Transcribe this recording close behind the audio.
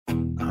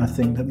I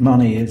think that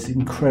money is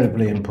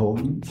incredibly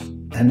important,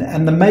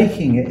 and the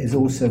making it is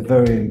also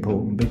very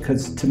important,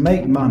 because to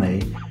make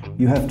money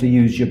you have to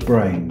use your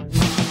brain.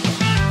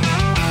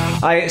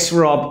 Hi, it's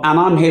Rob, and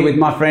I'm here with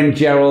my friend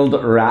Gerald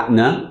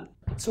Ratner.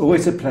 It's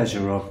always a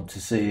pleasure, Rob,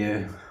 to see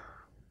you.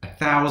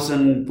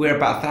 We're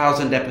about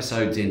 1,000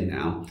 episodes in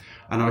now,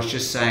 and I was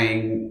just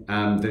saying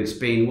that it's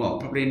been,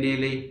 probably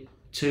nearly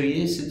 2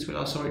 years since we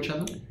last saw each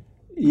other?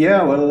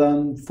 Yeah, well,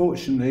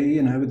 unfortunately,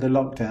 with the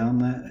lockdown,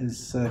 that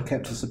has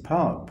kept us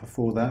apart.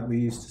 Before that, we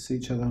used to see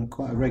each other on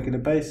quite a regular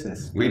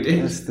basis. We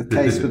did. That's the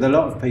case with a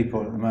lot of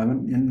people at the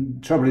moment. And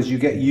the trouble is, you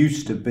get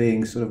used to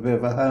being sort of a bit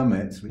of a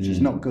hermit, which is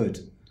not good.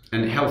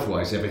 And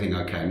health-wise, everything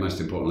okay,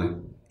 most importantly?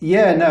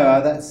 Yeah, no,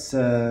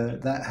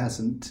 that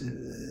hasn't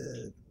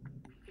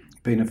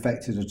been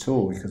affected at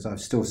all, because I'm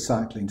still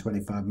cycling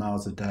 25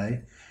 miles a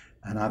day,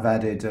 and I've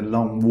added a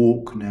long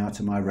walk now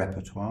to my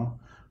repertoire.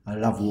 I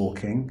love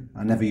walking.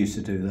 I never used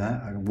to do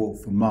that. I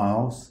walk for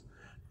miles,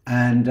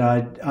 and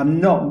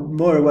I'm not,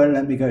 Maura won't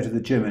let me go to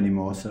the gym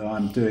anymore, so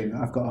I've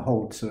got a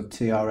whole sort of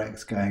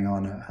TRX going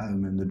on at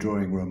home in the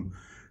drawing room,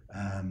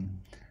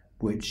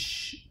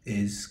 which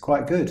is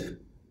quite good.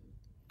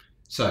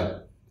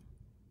 So,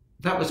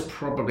 that was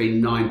probably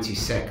 90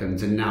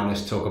 seconds, and now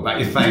let's talk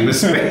about your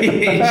famous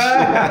speech.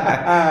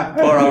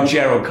 Poor old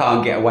Gerald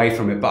can't get away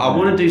from it, but I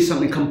want to do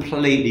something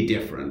completely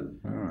different.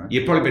 All right.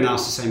 You've probably been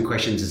asked the same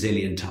questions a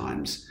zillion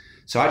times.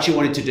 So I actually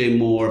wanted to do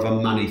more of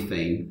a money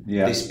theme,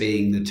 this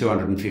being the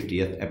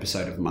 250th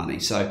episode of Money.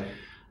 So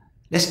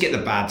let's get the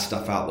bad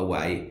stuff out of the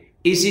way.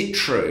 Is it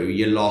true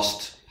you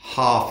lost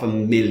half a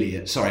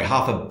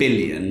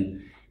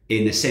billion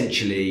in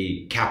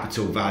essentially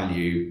capital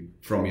value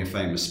from your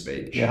famous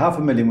speech? Yeah,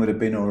 500,000 would have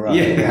been all right.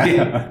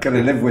 Yeah. I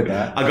can live with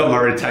that. I got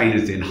my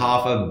retainers in,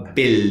 500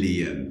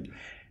 million.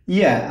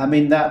 Yeah, I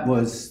mean, that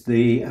was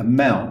the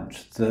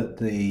amount that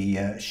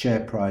the share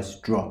price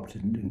dropped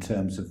in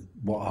terms of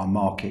what our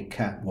market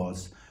cap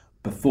was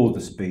before the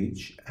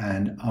speech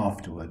and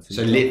afterwards.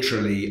 So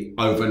literally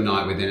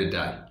overnight, within a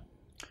day?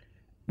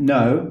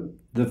 No,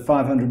 the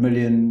 500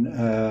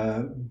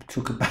 million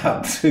took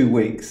about 2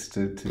 weeks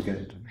to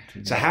get.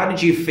 So how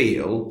did you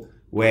feel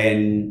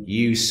when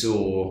you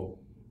saw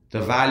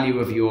the value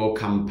of your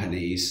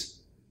companies?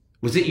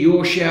 Was it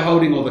your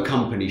shareholding or the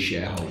company's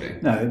shareholding?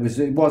 No, it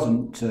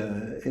wasn't.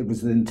 It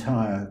was the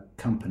entire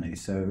company.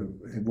 So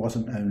it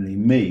wasn't only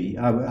me.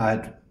 I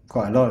had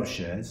quite a lot of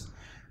shares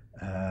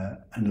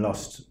and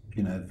lost,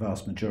 the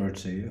vast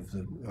majority of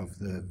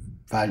the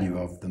value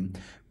of them.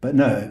 But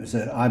no, it was.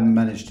 I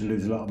managed to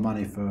lose a lot of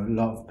money for a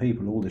lot of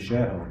people. All the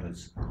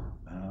shareholders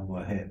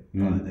were hit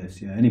by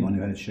this. Yeah, anyone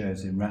who had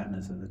shares in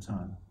Ratner's at the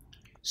time.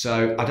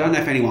 So I don't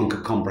know if anyone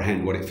could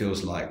comprehend what it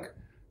feels like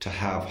to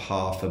have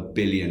 500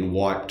 million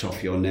wiped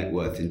off your net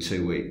worth in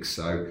 2 weeks.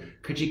 So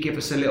could you give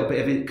us a little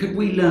bit of it? Could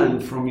we learn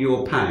from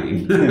your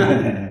pain?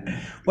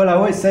 Well, I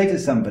always say to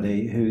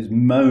somebody who's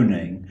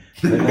moaning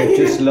that they've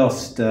just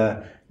lost,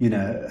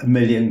 £1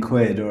 million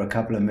or a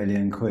couple of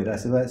million quid, I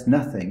said, well, that's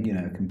nothing,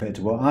 compared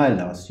to what I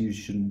lost. You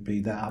shouldn't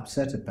be that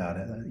upset about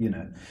it,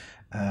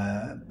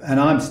 and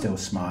I'm still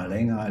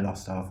smiling. I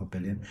lost 500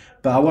 million,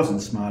 but I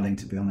wasn't smiling,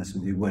 to be honest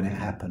with you, when it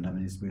happened. I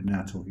mean, we're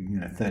now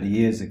talking, 30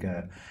 years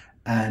ago.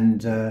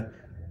 And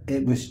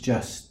it was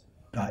just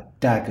like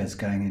daggers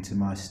going into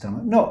my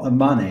stomach. Not the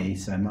money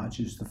so much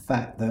as the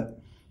fact that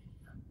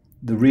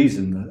the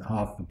reason that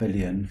 500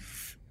 million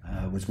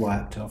was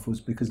wiped off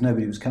was because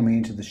nobody was coming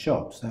into the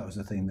shops. That was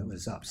the thing that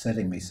was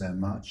upsetting me so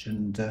much,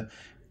 and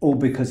all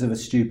because of a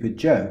stupid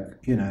joke.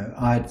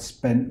 I'd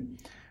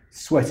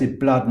sweated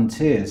blood and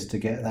tears to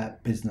get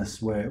that business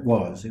where it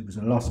was. It was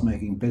a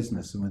loss-making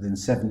business, and within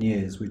 7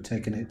 years we'd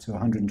taken it to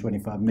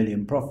 125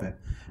 million profit.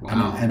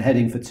 Wow. And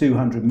heading for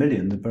 200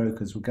 million. The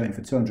brokers were going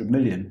for 200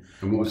 million.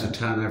 And what was the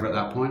turnover at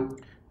that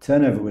point?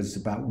 Turnover was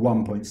about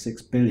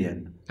 1.6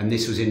 billion. And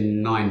this was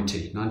in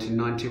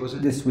 1990, was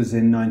it? This was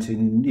in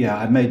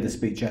I made the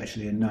speech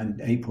actually in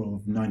April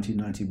of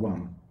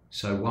 1991.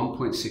 So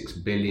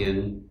 1.6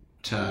 billion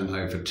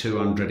turnover,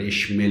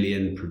 200-ish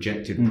million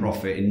projected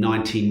profit in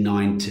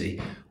 1990.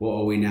 What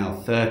are we now,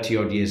 30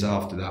 odd years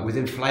after that? With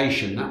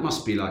inflation, that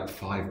must be like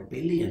 5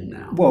 billion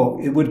now. Well,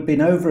 it would have been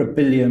over $1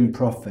 billion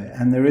profit,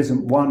 and there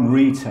isn't one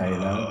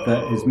retailer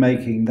that is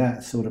making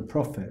that sort of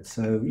profit.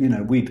 So,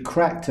 we'd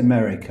cracked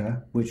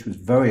America, which was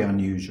very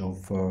unusual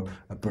for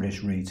a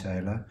British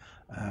retailer.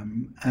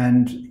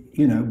 And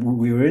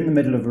we were in the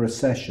middle of a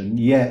recession,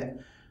 yet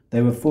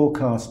they were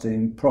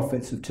forecasting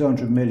profits of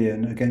 200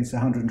 million against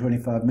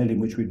 125 million,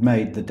 which we'd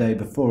made the day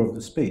before of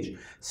the speech.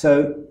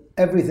 So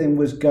everything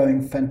was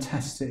going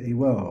fantastically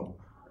well.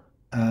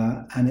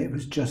 And it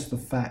was just the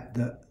fact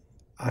that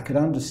I could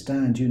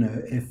understand,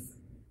 if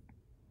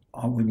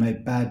we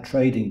made bad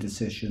trading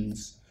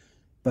decisions,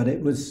 but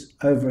it was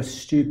over a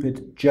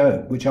stupid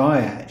joke, which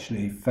I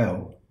actually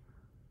felt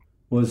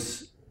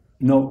was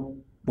not,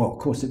 well, of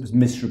course it was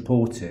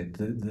misreported.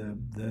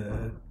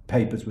 The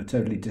papers were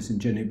totally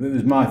disingenuous, but it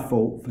was my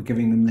fault for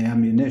giving them the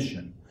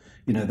ammunition.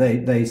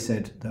 They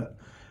said that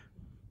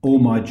all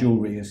my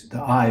jewellery is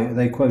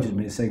they quoted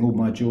me as saying all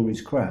my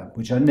jewellery's crap,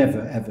 which I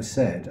never ever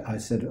said. I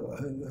said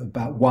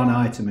about one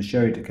item, a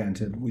sherry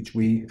decanter, which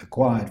we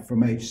acquired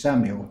from H.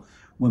 Samuel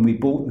when we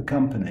bought the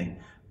company,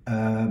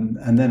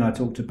 and then I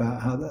talked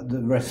about how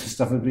the rest of the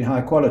stuff would be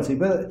high quality.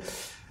 But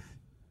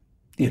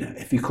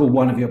if you call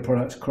one of your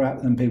products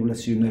crap, then people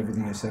assume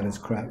everything you sell is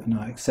crap, and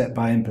I accept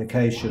by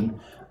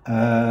implication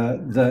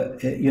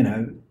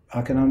that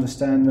I can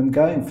understand them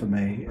going for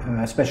me,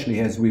 especially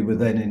as we were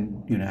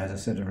then in, as I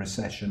said, a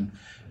recession,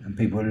 and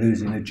people were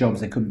losing their jobs.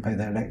 They couldn't pay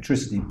their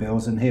electricity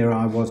bills, and here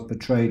I was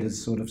portrayed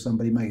as sort of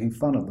somebody making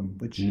fun of them,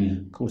 which,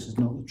 of course, is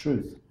not the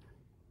truth.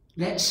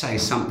 Let's say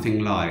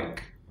something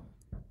like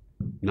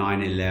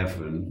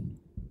 9/11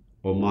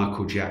 or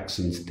Michael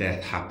Jackson's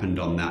death happened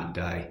on that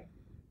day.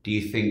 Do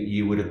you think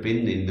you would have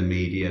been in the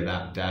media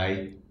that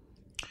day?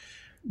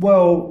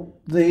 Well,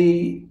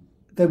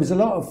 there was a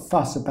lot of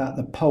fuss about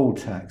the poll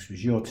tax,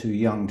 which you're too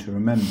young to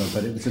remember,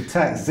 but it was a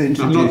tax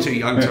introduced... I'm not too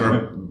young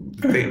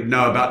to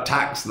know about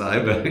tax,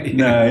 though. But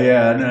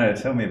No,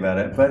 tell me about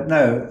it. But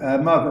no,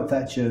 Margaret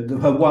Thatcher,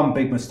 her one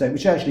big mistake,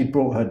 which actually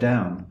brought her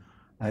down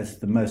as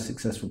the most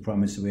successful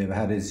Prime Minister we ever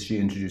had, is she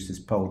introduced this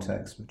poll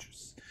tax, which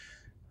was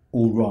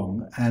all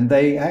wrong. And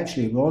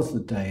it was the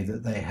day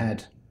that they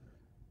had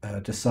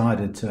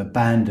decided to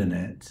abandon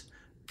it.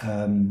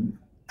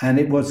 And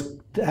it was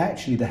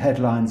actually the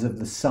headlines of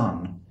The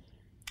Sun.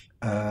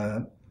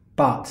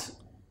 But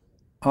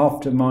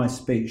after my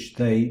speech,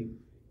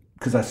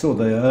 because I saw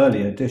the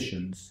early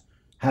editions,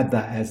 had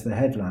that as the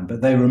headline,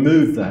 but they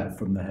removed that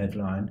from the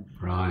headline,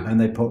 right? And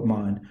they put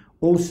mine.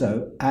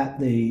 Also, at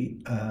the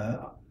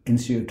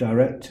Institute of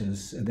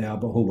Directors at the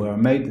Albert Hall, where I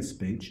made the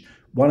speech,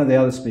 one of the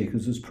other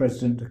speakers was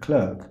President de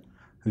Klerk,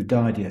 who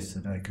died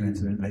yesterday,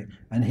 coincidentally,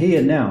 and he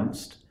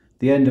announced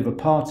the end of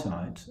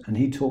apartheid, and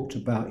he talked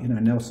about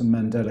Nelson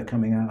Mandela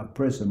coming out of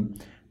prison,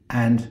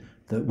 and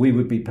that we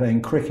would be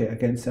playing cricket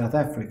against South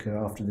Africa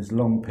after this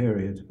long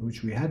period,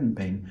 which we hadn't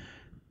been.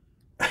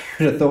 I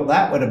would have thought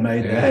that would have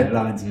made the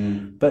headlines.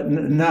 But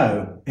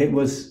no, it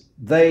was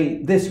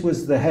this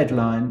was the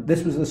headline,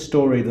 this was the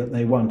story that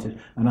they wanted.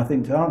 And I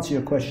think, to answer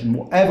your question,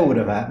 whatever would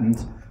have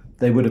happened,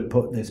 they would have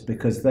put this,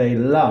 because they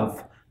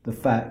love the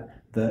fact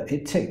that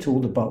it ticked all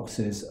the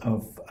boxes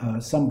of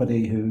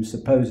somebody who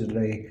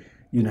supposedly,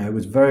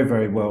 was very,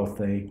 very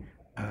wealthy,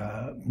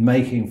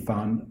 making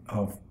fun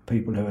of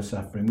people who are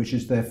suffering, which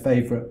is their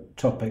favourite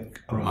topic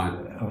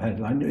of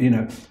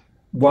headline.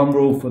 One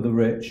rule for the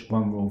rich,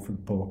 one rule for the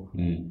poor.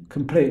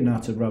 Complete and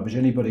utter rubbish.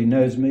 Anybody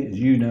knows me, as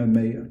you know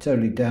me, I'm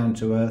totally down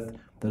to earth.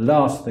 The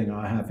last thing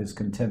I have is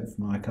contempt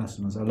for my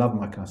customers. I love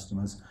my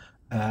customers.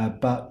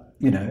 But,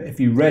 if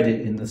you read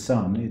it in The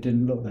Sun, it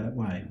didn't look that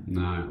way.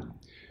 No.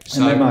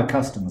 So, and they're my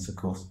customers, of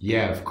course.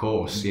 Yeah, of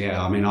course.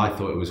 Yeah, I mean, I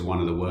thought it was one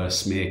of the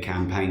worst smear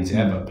campaigns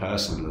ever,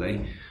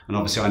 personally. And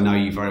obviously I know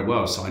you very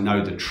well, so I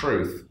know the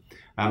truth.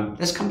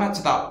 Let's come back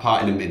to that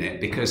part in a minute,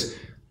 because,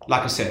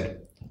 like I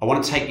said, I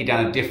want to take you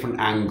down a different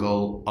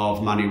angle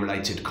of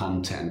money-related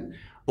content.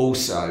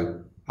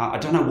 Also, I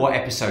don't know what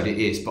episode it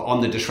is, but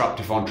on The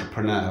Disruptive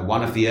Entrepreneur,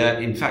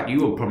 in fact,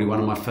 you were probably one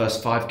of my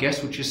first 5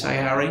 guests, would you say,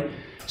 Harry?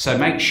 So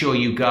make sure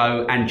you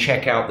go and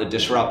check out the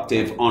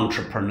Disruptive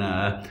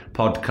Entrepreneur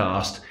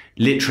podcast.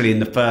 Literally in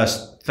the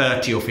first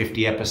 30 or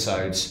 50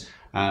 episodes,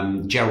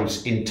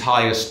 Gerald's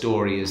entire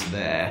story is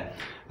there.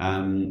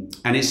 And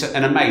it's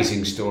an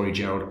amazing story,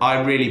 Gerald.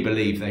 I really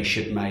believe they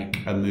should make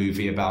a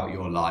movie about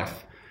your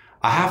life.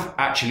 I have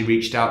actually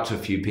reached out to a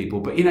few people,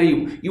 but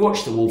you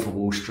watch The Wolf of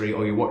Wall Street,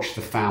 or you watch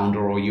The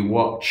Founder, or you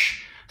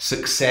watch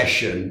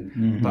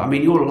Succession. But I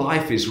mean, your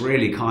life is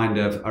really kind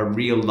of a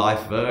real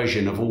life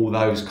version of all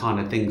those kind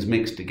of things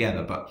mixed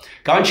together. But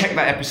go and check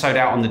that episode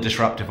out on The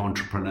Disruptive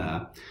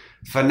Entrepreneur.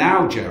 For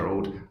now,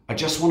 Gerald, I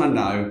just want to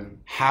know,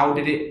 how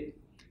did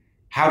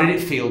it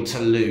feel to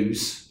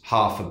lose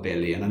 $500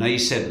 million? I know you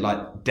said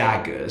like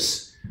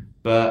daggers,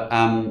 but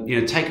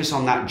take us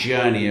on that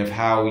journey of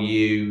how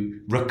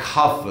you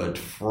recovered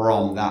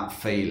from that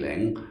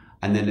feeling,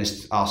 and then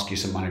let's ask you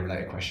some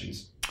money-related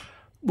questions.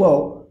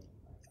 Well,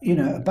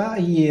 about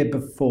a year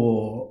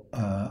before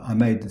I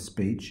made the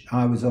speech,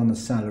 I was on a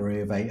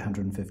salary of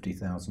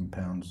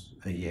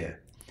 £850,000 a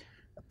year,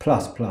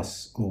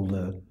 plus all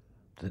the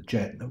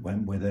jet that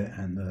went with it,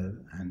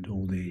 and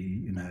all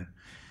the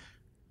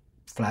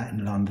flat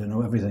in London,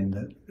 or everything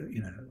that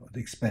the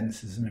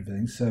expenses and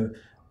everything. So,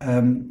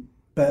 and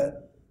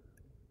the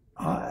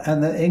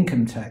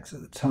income tax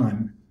at the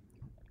time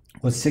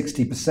was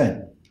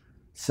 60%.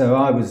 So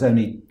I was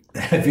only,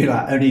 if you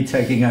like, only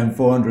taking home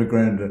 400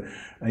 grand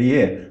a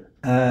year.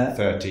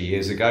 30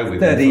 years ago with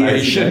 30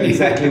 inflation. years ago,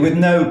 exactly, with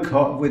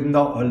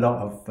not a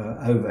lot of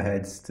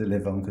overheads to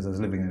live on, because I was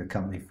living in a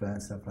company flat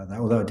and stuff like that,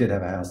 although I did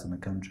have a house in the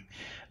country.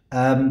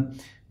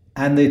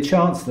 And the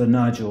Chancellor,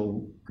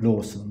 Nigel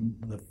Lawson,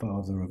 the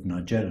father of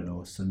Nigella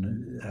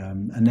Lawson,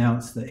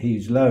 announced that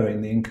he's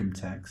lowering the income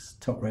tax,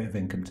 top rate of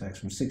income tax,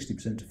 from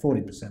 60% to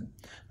 40%.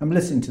 I'm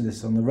listening to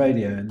this on the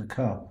radio in the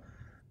car,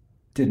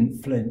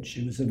 didn't flinch.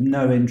 It was of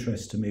no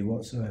interest to me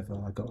whatsoever.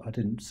 I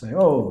didn't say,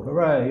 oh,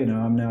 hooray,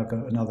 I'm now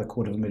got another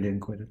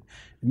 £250,000. It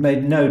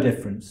made no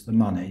difference, the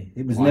money.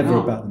 It was never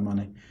about the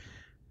money.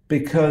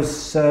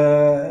 Because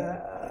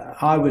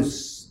I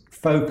was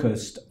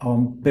focused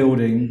on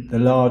building the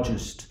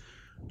largest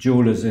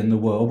jewellers in the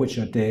world, which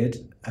I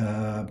did.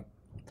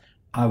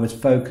 I was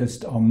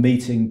focused on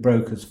meeting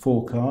brokers'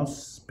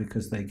 forecasts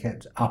because they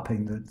kept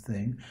upping the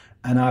thing,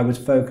 and I was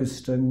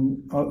focused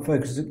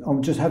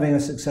on just having a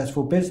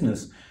successful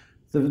business.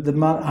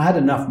 I had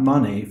enough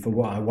money for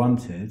what I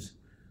wanted,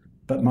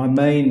 but my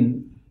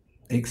main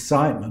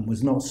excitement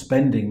was not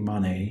spending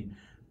money,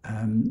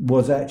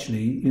 was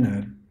actually,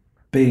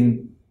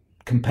 being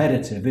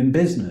competitive in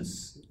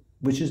business,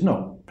 which is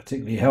not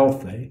particularly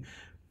healthy,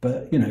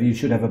 but you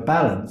should have a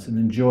balance and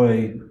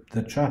enjoy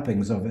the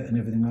trappings of it and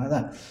everything like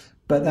that.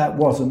 But that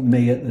wasn't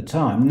me at the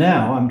time.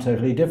 Now I'm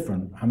totally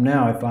different.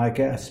 If I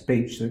get a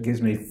speech that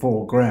gives me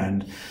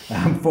 $4,000,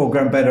 I'm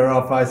 $4,000 better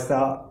off. I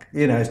start,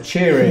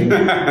 cheering,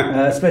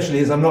 especially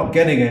as I'm not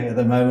getting it at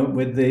the moment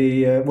with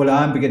the,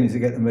 I'm beginning to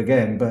get them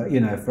again, but,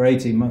 for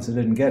 18 months I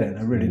didn't get it. And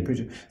I really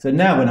appreciate it. So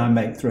now when I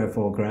make $3,000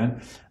 or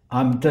 $4,000,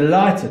 I'm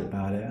delighted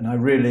about it. And I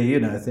really,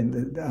 think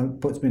that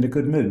puts me in a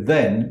good mood.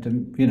 Then, to,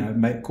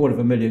 make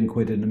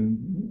 £250,000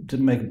 and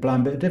didn't make a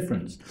blind bit of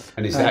difference.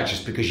 And is that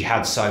just because you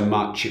had so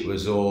much, it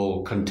was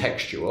all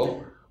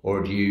contextual,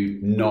 or do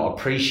you not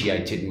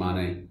appreciated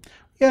money?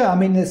 Yeah,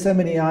 there's so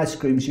many ice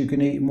creams you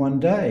can eat in one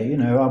day.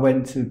 I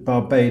went to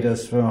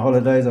Barbados for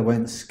holidays, I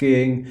went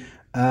skiing,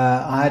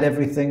 I had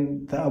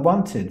everything that I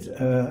wanted.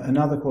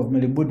 Another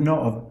 £250,000 would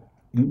not have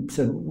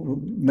said,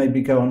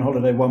 maybe go on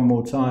holiday one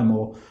more time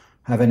or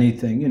have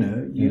anything.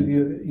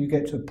 You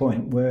get to a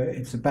point where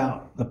it's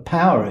about the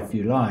power, if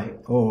you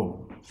like, or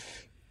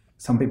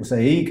some people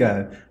say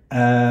ego,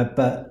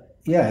 but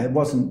yeah, it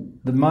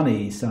wasn't the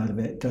money side of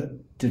it that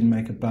didn't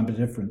make a bit of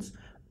difference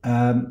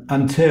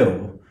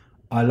until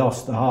I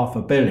lost the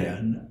 $500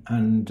 million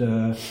and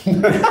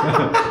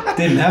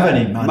didn't have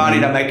any money. Money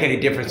don't make any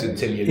difference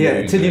until you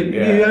lose.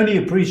 You only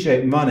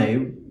appreciate money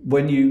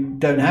when you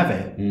don't have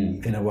it.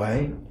 In a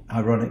way,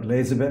 ironically,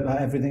 it's a bit like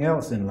everything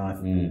else in life.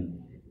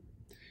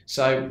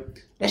 So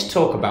let's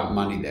talk about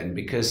money then,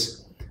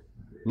 because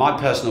my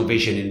personal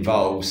vision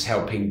involves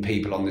helping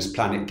people on this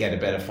planet get a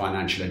better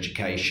financial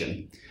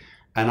education.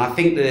 And I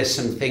think that there's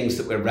some things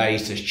that we're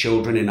raised as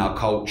children in our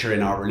culture,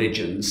 in our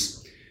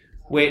religions,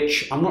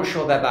 which I'm not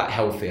sure they're that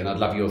healthy, and I'd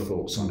love your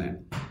thoughts on it.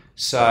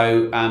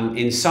 So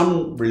in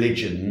some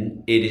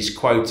religion, it is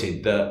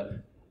quoted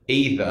that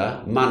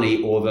either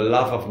money or the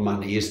love of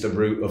money is the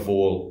root of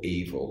all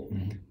evil.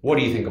 What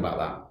do you think about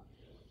that?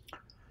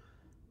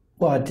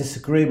 Well, I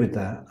disagree with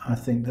that. I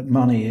think that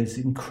money is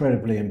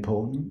incredibly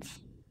important.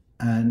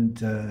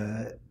 And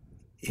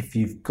if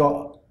you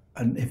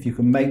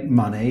can make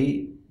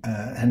money,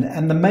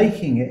 and the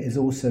making it is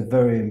also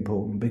very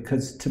important,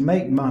 because to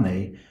make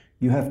money,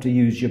 you have to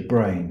use your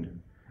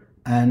brain.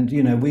 And,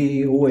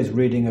 we always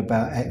reading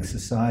about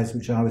exercise,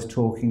 which I was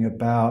talking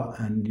about,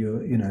 and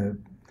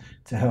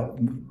to help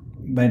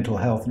mental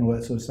health and all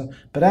that sort of stuff.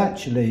 But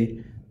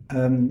actually,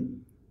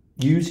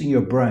 using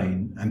your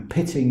brain and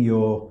pitting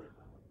your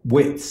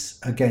wits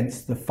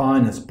against the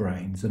finest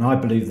brains, and I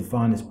believe the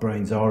finest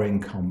brains are in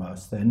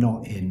commerce, they're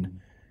not in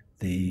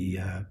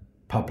the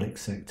public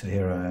sector.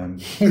 Here I am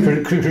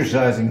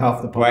criticising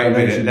half the population.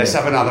 Wait a minute, let's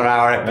have another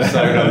hour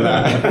episode on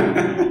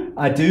that.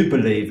 I do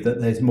believe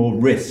that there's more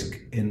risk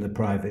in the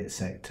private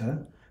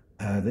sector.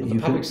 The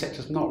public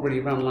sector's not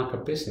really run like a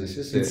business,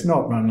 is it? It's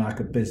not run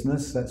like a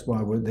business. That's why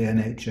the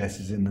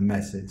NHS is in the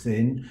mess it's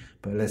in.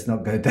 But let's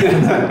not go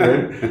down that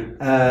route.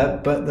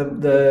 But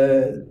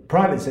the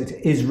private sector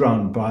is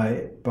run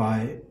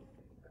by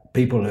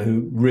people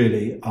who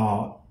really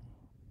are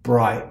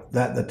bright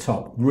at the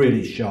top,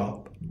 really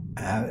sharp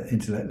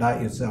intellect,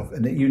 like yourself,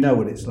 and you know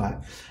what it's like.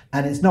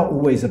 And it's not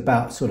always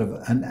about sort of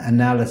an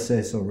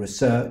analysis or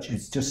research.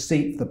 It's just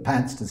seat the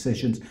pants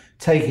decisions,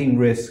 taking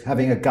risks,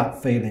 having a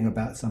gut feeling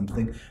about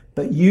something,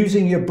 but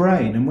using your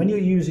brain. And when you're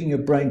using your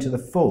brain to the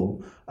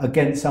full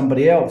against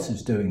somebody else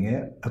who's doing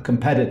it, a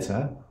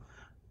competitor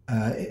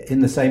in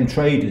the same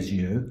trade as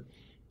you,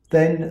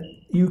 then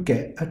you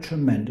get a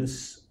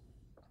tremendous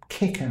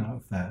kick out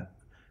of that.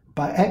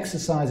 By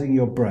exercising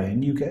your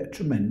brain, you get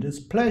tremendous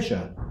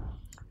pleasure.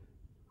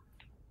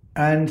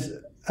 And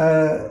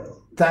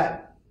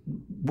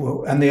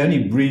and the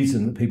only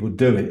reason that people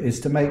do it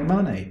is to make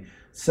money.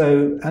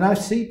 So, and I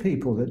see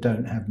people that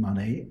don't have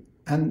money,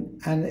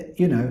 and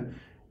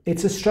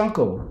it's a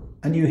struggle.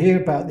 And you hear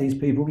about these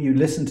people, you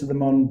listen to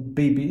them on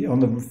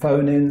the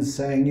phone-ins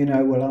saying,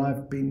 well,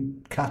 I've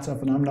been cut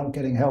off and I'm not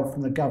getting help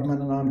from the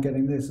government and I'm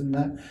getting this and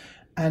that.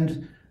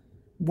 And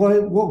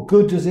what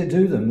good does it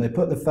do them? They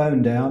put the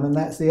phone down and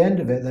that's the end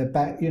of it. They're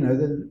back,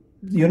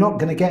 you're not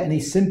going to get any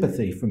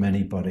sympathy from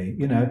anybody.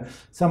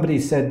 Somebody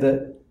said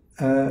that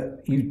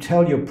you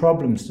tell your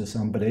problems to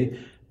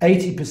somebody,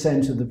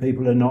 80% of the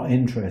people are not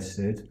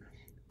interested,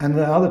 and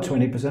the other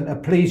 20% are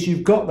pleased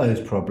you've got those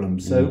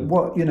problems. So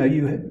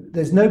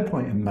there's no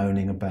point in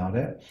moaning about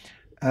it.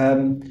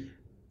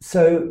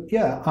 So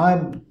yeah,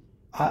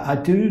 I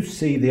do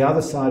see the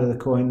other side of the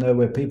coin though,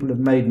 where people have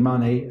made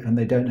money and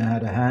they don't know how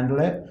to handle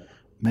it.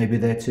 Maybe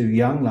they're too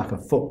young, like a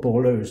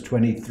footballer who's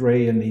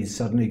 23 and he's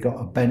suddenly got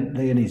a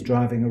Bentley and he's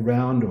driving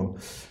around, or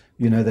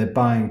they're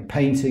buying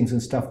paintings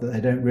and stuff that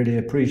they don't really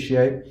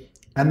appreciate,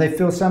 and they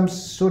feel some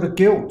sort of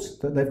guilt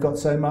that they've got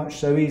so much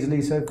so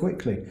easily, so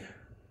quickly.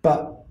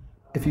 But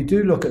if you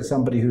do look at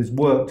somebody who's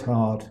worked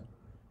hard,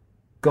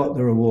 got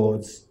the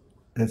rewards,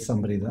 there's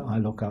somebody that I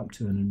look up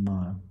to and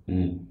admire.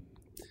 Mm.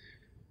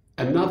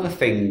 Another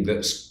thing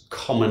that's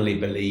commonly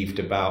believed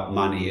about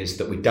money is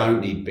that we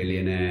don't need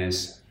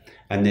billionaires,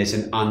 and there's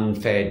an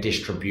unfair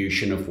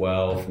distribution of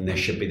wealth, and there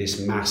should be this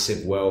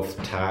massive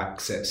wealth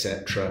tax,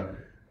 etc.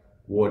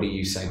 What do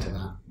you say to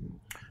that?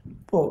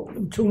 Well,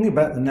 talking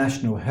about the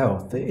national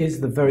health, it is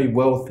the very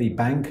wealthy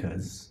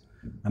bankers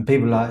and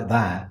people like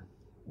that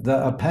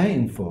are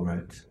paying for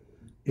it.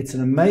 It's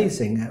an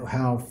amazing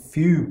how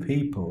few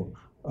people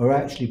are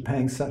actually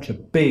paying such a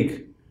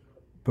big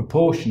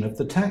proportion of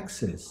the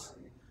taxes.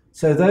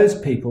 So those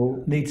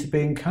people need to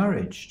be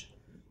encouraged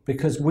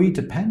because we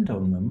depend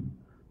on them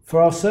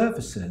for our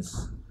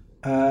services.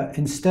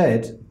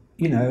 Instead,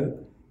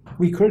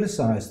 we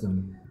criticize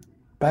them.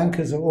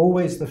 Bankers are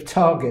always the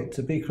target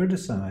to be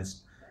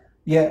criticized.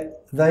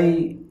 Yet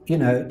they,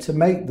 to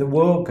make the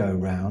world go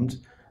round,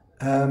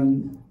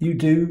 you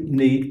do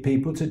need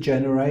people to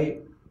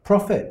generate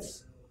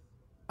profits.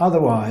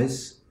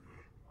 Otherwise,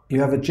 you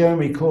have a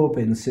Jeremy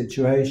Corbyn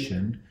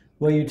situation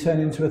where you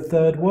turn into a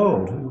third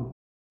world.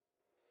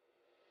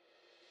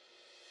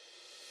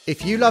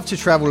 If you love to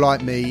travel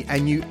like me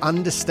and you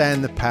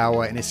understand the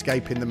power in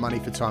escaping the money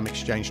for time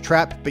exchange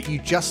trap, but you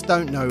just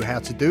don't know how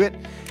to do it,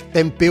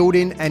 then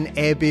building an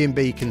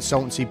Airbnb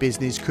consultancy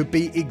business could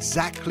be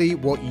exactly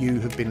what you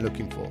have been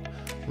looking for.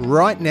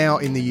 Right now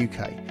in the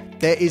UK,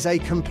 there is a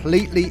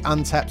completely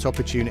untapped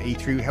opportunity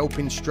through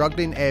helping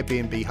struggling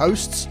Airbnb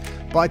hosts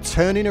by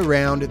turning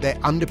around their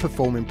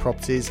underperforming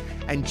properties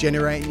and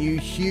generating you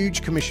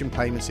huge commission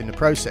payments in the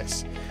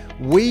process.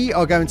 We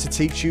are going to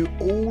teach you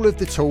all of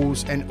the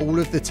tools and all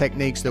of the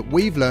techniques that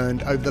we've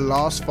learned over the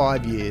last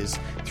 5 years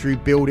through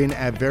building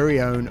our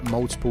very own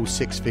multiple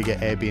six-figure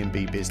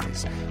Airbnb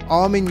business,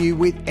 arming you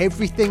with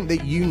everything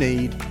that you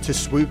need to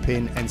swoop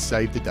in and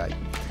save the day.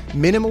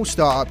 Minimal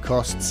startup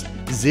costs,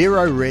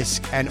 zero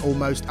risk, and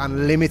almost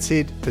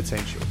unlimited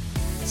potential.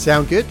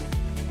 Sound good?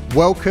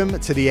 Welcome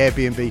to the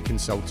Airbnb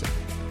Consultant.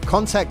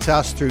 Contact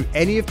us through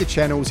any of the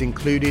channels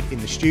included in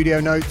the studio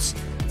notes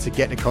to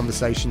get the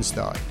conversation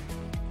started.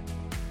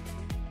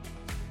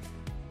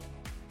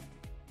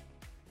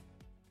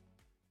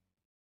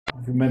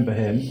 Remember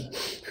him.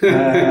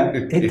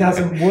 It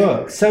doesn't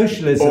work.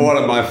 Socialism. All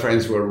of my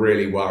friends were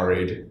really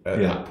worried at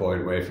that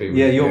point. Where if he was,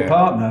 your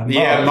partner. Mark.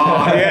 Yeah,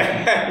 Mark.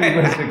 Yeah. He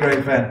was a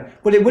great fan.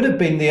 Well, it would have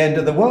been the end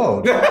of the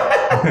world.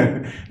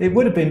 It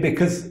would have been,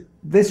 because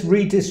this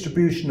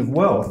redistribution of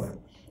wealth,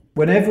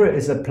 whenever it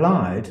is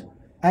applied,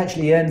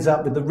 actually ends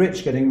up with the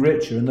rich getting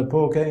richer and the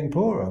poor getting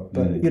poorer.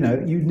 But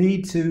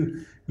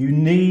you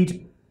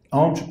need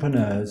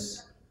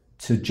entrepreneurs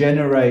to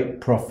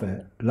generate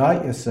profit,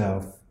 like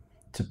yourself,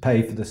 to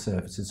pay for the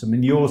services. I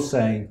mean, you're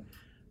saying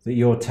that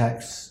your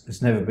tax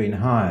has never been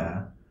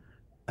higher.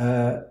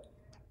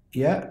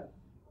 Yeah,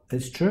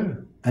 it's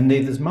true. And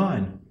neither's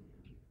mine.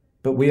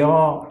 But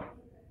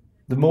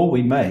the more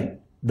we make,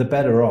 the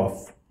better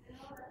off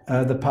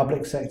the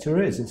public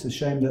sector is. It's a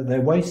shame that they're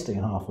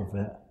wasting half of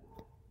it.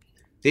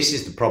 This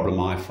is the problem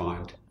I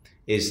find,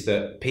 is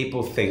that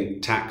people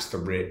think tax the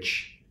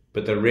rich,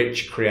 but the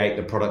rich create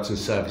the products and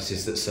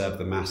services that serve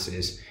the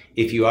masses.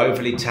 If you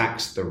overly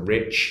tax the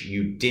rich,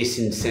 you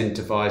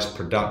disincentivize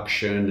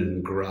production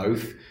and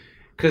growth.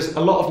 Because a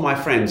lot of my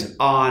friends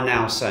are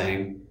now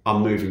saying,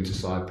 I'm moving to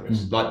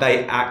Cyprus. Like,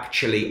 they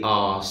actually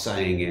are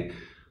saying it.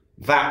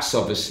 That's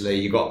obviously,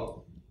 you got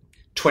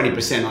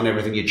 20% on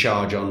everything you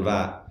charge on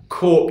that.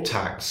 Corp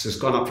tax has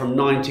gone up from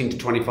 19 to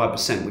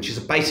 25%, which is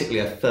basically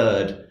a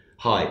third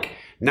hike.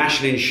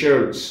 National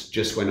insurance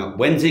just went up.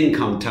 When's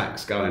income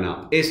tax going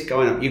up? It's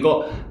going up. You've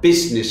got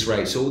business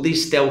rates, all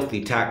these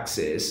stealthy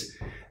taxes.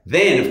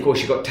 Then, of course,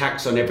 you've got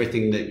tax on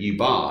everything that you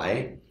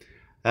buy.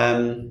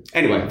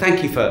 Anyway,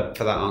 thank you for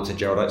that answer,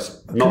 Gerald.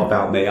 It's not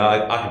about me.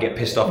 I can get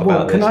pissed off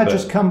about this. Can I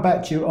just come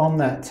back to you on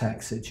that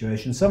tax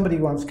situation? Somebody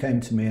once came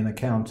to me, an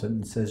accountant,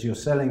 and says, you're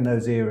selling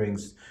those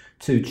earrings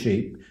too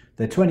cheap.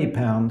 They're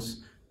 £20.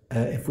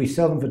 If we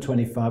sell them for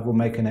 25, we'll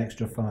make an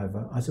extra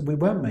 £5. I said, we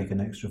won't make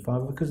an extra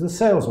 £5 because the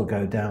sales will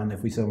go down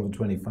if we sell them for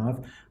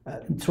 25.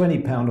 £20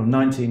 or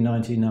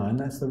 $19.99,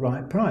 that's the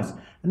right price.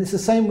 And it's the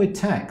same with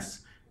tax.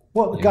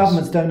 What the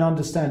governments don't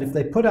understand, if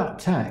they put up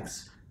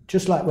tax,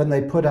 just like when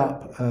they put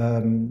up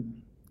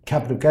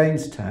capital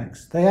gains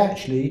tax, they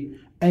actually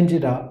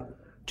ended up,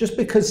 just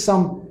because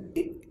some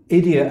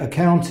idiot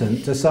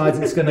accountant decides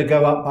it's going to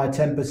go up by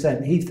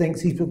 10%, he thinks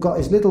he's got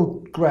his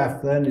little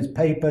graph there and his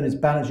paper and his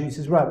balance sheet, he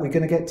says, right, we're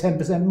going to get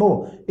 10%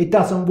 more. It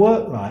doesn't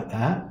work like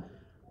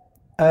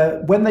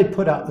that. When they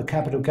put up the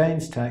capital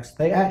gains tax,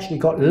 they actually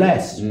got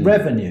less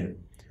revenue.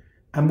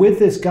 And with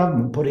this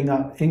government putting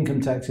up income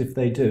tax, if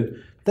they do,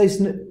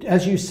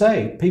 as you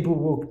say, people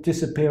will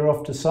disappear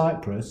off to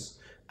Cyprus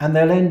and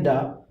they'll end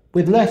up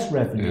with less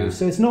revenue. Yeah.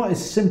 So it's not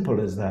as simple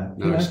as that.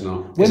 No, it's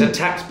not. There's a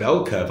tax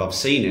bell curve. I've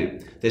seen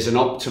it. There's an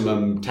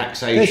optimum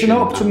taxation. There's an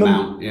optimum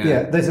amount.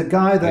 Yeah. There's a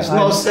guy that it's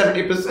not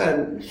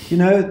 70%. You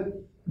know,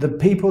 the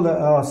people that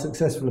are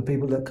successful are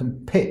people that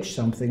can pitch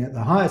something at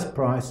the highest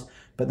price,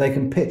 but they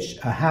can pitch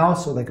a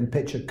house or they can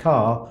pitch a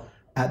car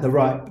at the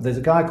right. There's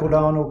a guy called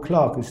Arnold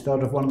Clark who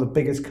started off one of the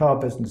biggest car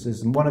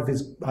businesses, and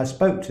I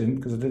spoke to him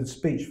because I did a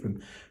speech for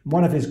him.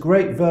 One of his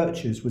great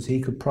virtues was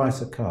he could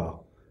price a car.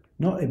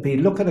 It'd be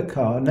look at a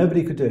car,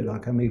 nobody could do it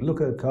like him. He'd look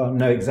at a car and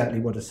know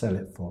exactly what to sell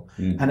it for.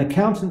 And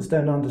accountants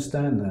don't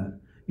understand that.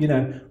 You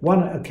know,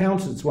 one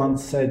accountant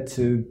once said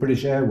to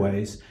British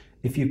Airways,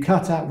 if you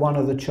cut out one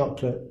of the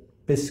chocolate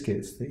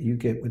biscuits that you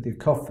get with your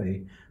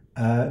coffee,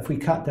 if we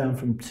cut down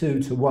from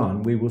 2 to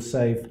 1, we will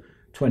save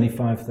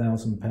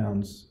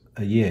 £25,000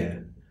 a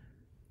year.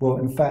 Well,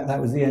 in fact,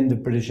 that was the end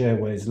of British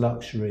Airways'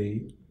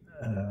 luxury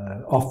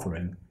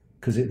offering,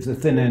 because it was the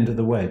thin end of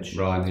the wedge.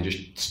 Right, and they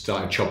just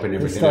started chopping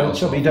everything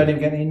else. You don't even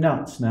get any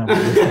nuts now.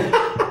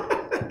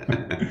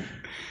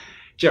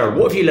 Gerald,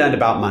 what have you learned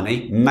about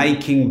money,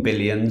 making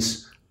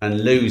billions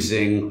and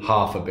losing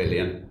 $500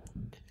 million?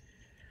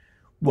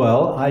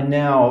 Well, I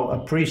now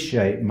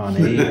appreciate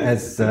money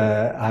as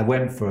I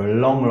went for a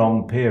long,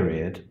 long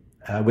period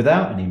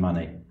without any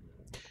money.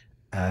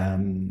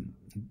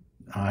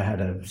 I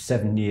had a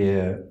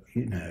 7-year,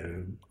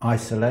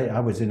 I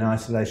was in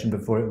isolation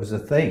before it was a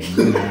thing,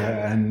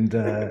 and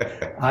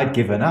I'd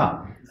given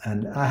up,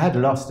 and I had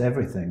lost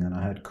everything, and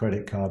I had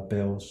credit card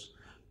bills,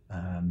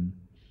 and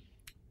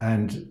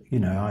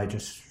I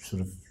just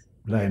sort of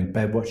lay in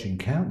bed watching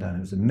Countdown.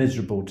 It was a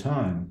miserable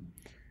time.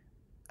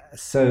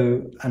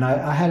 So, and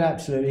I had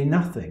absolutely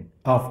nothing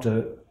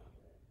after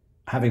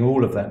having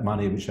all of that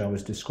money, which I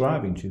was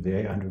describing to you, the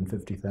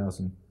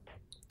 850,000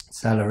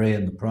 salary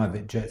and the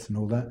private jets and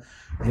all that.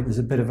 It was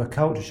a bit of a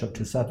culture shock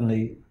to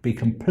suddenly be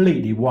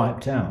completely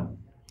wiped out,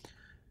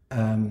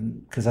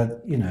 because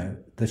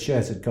the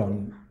shares had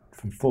gone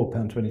from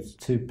 £4.20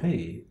 to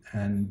 2p,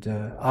 and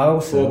I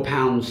also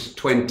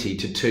 £4.20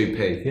 to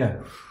 2p. Yeah,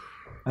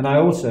 and I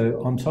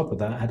also, on top of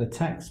that, had a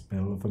tax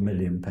bill of £1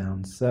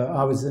 million. So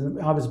I was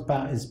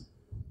about as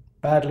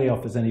badly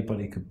off as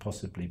anybody could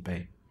possibly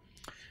be,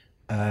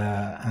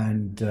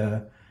 and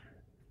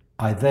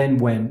I then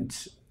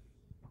went.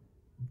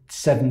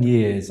 7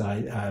 years.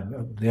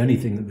 The only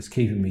thing that was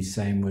keeping me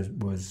sane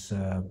was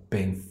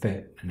being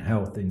fit and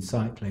health in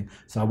cycling.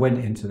 So I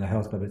went into the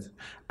health club,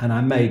 and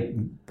I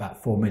made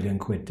about £4 million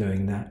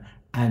doing that.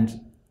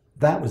 And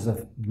that was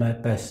the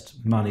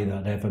best money that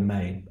I'd ever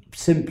made,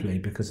 simply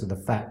because of the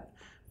fact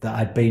that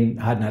I hadn't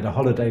had a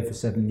holiday for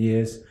 7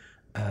 years.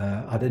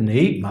 I didn't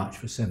eat much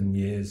for 7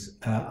 years.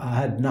 I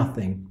had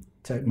nothing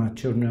to take my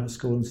children out of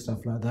school and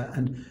stuff like that.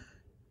 And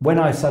when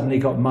I suddenly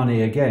got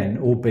money again,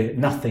 albeit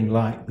nothing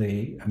like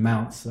the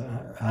amounts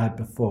that I had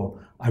before,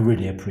 I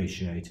really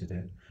appreciated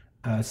it.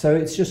 So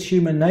it's just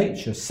human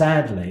nature,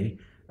 sadly.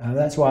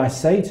 That's why I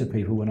say to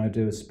people when I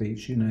do a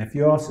speech, if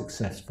you are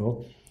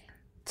successful,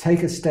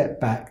 take a step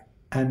back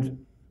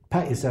and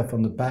pat yourself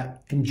on the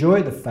back,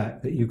 enjoy the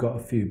fact that you've got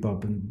a few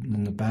bob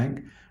in the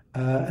bank,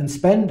 and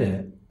spend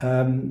it.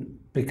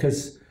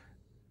 Because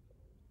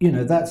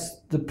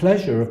that's the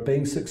pleasure of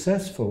being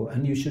successful,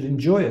 and you should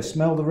enjoy it.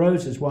 Smell the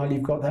roses while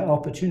you've got that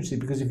opportunity,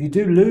 because if you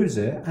do lose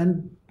it,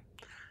 and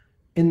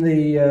in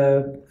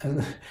the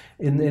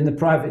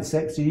private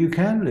sector you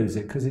can lose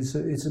it, because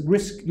it's a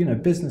risk.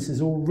 Business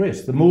is all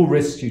risk. The more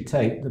risks you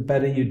take, the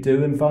better you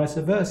do, and vice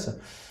versa.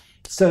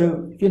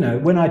 So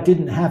when I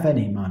didn't have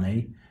any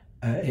money,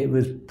 it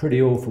was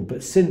pretty awful.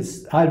 But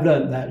since I've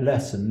learned that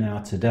lesson now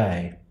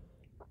today,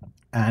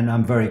 and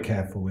I'm very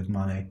careful with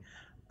money.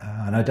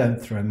 And I don't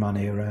throw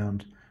money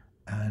around.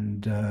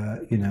 And,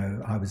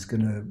 I was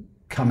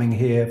coming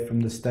here from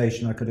the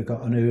station, I could have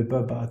got an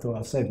Uber, but I thought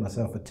I'll save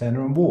myself a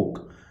tenner and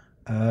walk.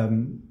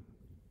 And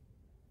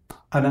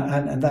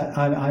that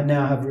I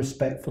now have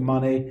respect for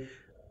money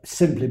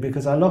simply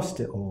because I lost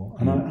it all.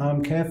 And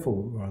I'm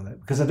careful with it,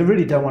 because I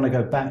really don't want to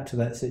go back to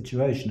that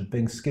situation of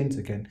being skint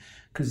again,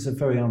 because it's a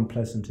very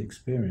unpleasant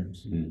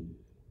experience.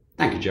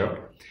 Thank you, Gerald.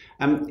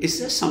 Is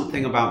there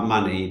something about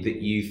money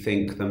that you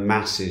think the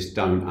masses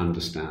don't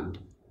understand?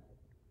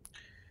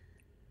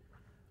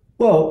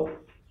 Well,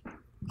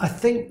 I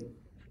think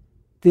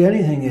the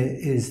only thing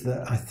is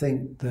that I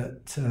think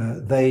that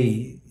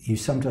you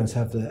sometimes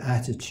have the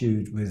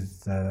attitude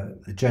with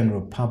the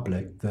general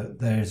public that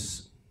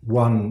there's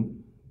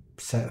one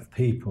set of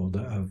people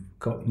that have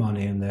got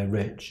money and they're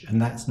rich,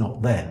 and that's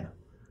not them.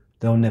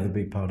 They'll never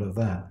be part of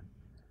that.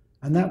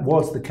 And that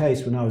was the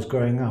case when I was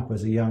growing up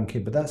as a young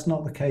kid, but that's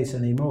not the case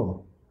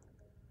anymore.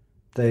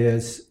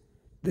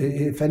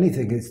 If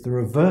anything, it's the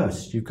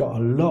reverse. You've got a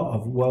lot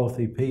of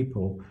wealthy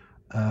people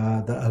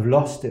that have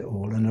lost it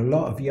all, and a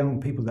lot of young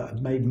people that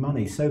have made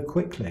money so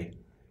quickly.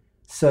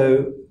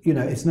 So,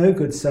 it's no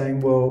good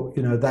saying, well,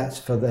 that's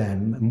for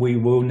them and we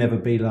will never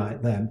be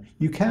like them.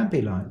 You can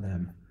be like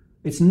them.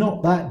 It's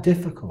not that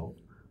difficult.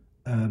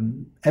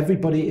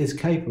 everybody is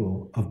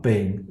capable of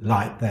being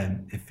like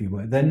them, if you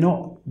will. They're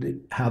not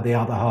how the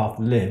other half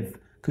live,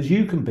 because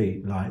you can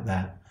be like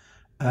that.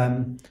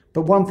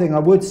 But one thing I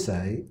would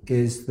say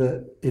is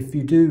that if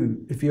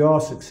you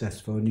are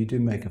successful and you do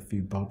make a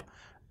few bob,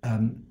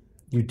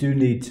 you do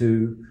need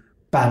to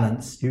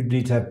balance. You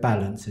need to have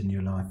balance in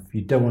your life.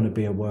 You don't want to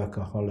be a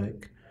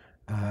workaholic.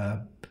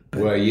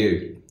 Were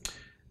you?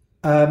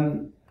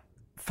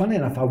 Funny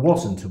enough, I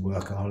wasn't a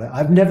workaholic.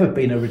 I've never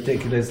been a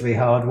ridiculously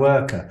hard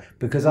worker,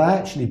 because I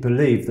actually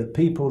believe that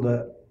people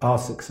that are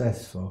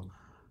successful,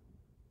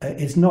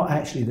 it's not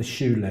actually the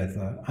shoe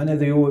leather. I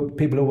know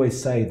people always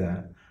say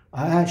that.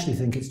 I actually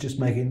think it's just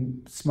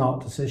making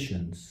smart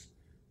decisions,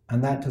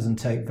 and that doesn't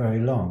take very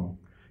long.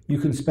 You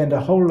can spend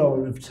a whole lot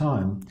of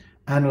time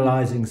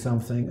analysing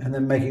something and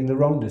then making the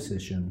wrong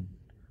decision.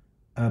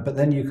 But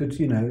then you could,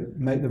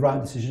 make the right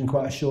decision in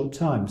quite a short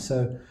time.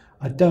 So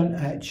I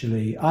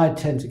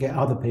tend to get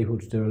other people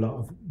to do a lot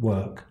of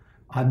work.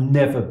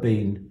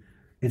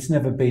 It's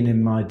never been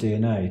in my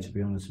DNA, to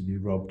be honest with you,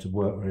 Rob, to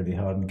work really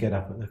hard and get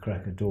up at the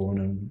crack of dawn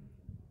and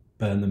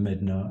burn the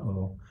midnight,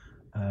 or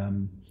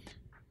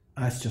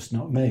that's just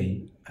not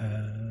me.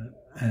 I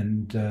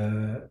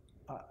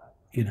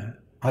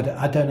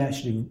don't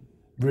actually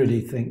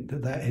really think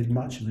that is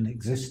much of an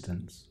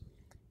existence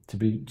to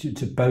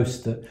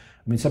boast that.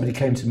 I mean, somebody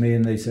came to me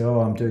and they said,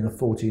 I'm doing a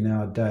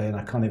 14-hour day and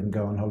I can't even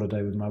go on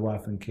holiday with my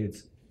wife and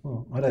kids.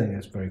 Well, I don't think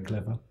that's very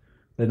clever.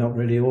 They're not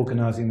really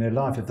organising their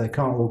life. If they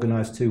can't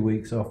organise 2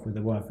 weeks off with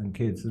their wife and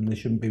kids, then they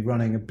shouldn't be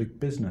running a big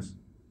business.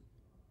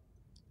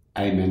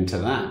 Amen to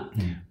that.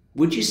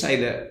 Would you say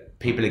that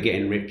people are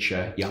getting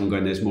richer, younger,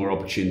 and there's more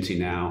opportunity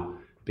now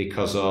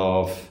because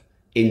of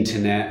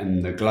internet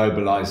and the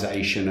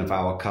globalization of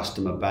our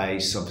customer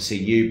base? Obviously,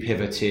 you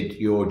pivoted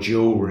your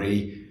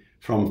jewelry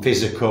from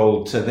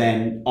physical to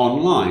then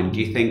online. Do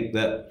you think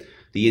that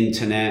the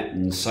internet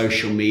and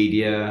social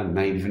media,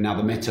 maybe even now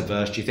the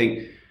metaverse, do you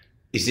think,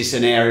 is this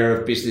an area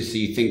of business that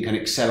you think can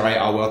accelerate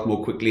our wealth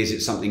more quickly? Is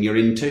it something you're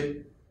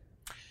into?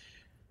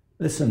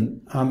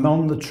 Listen, I'm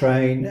on the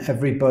train,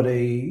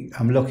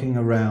 I'm looking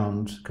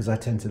around, because I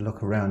tend to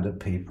look around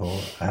at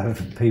people,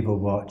 people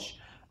watch,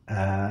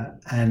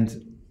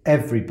 and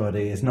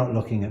everybody is not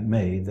looking at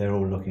me, they're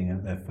all looking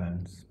at their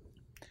phones.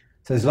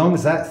 So as long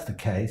as that's the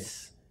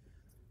case,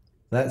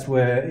 that's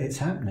where it's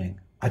happening.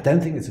 I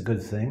don't think it's a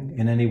good thing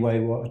in any way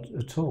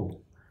at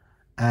all.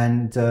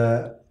 And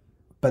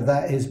but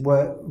that is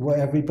what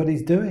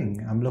everybody's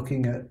doing. I'm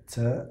looking at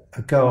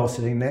a girl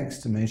sitting next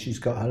to me. She's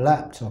got her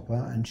laptop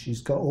out and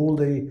she's got all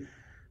the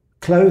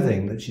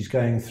clothing that she's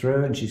going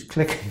through, and she's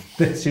clicking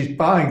this. She's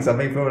buying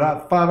something for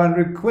about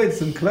 500 quid,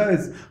 some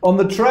clothes on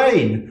the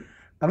train.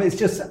 I mean, it's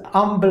just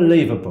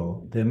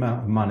unbelievable, the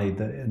amount of money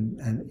that,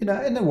 and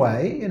in a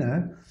way,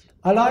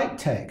 I like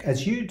tech,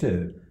 as you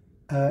do.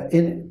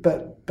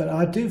 But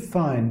I do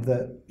find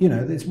that,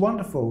 it's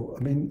wonderful.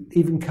 I mean,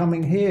 even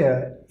coming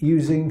here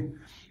using,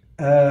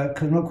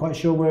 because I'm not quite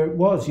sure where it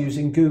was,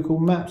 using Google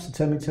Maps to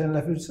tell me to turn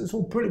left. It's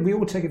all brilliant. We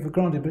all take it for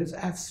granted, but it's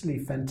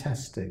absolutely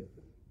fantastic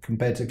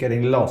compared to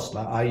getting lost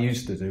like I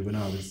used to do when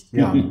I was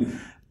young,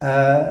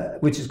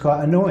 which is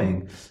quite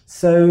annoying.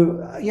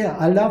 So,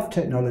 I love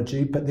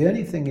technology, but the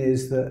only thing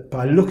is that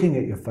by looking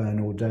at your phone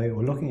all day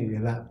or looking at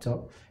your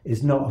laptop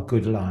is not a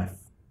good life.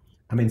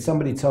 I mean,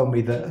 somebody told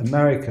me that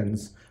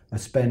Americans are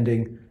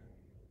spending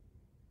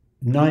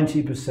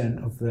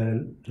 90% of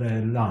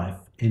their life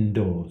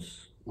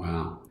indoors.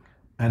 Wow.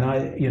 And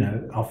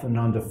often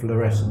under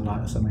fluorescent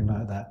light or something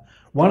like that.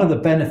 One of the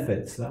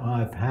benefits that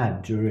I've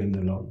had during the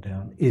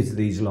lockdown is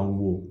these long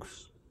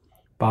walks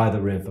by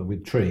the river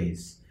with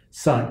trees,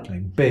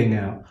 cycling, being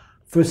out,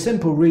 for a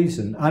simple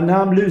reason. And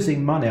now I'm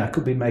losing money. I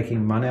could be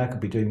making money. I could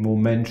be doing more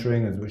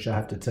mentoring, which I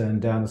have to turn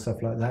down and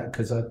stuff like that,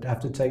 because I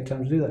have to take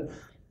time to do that.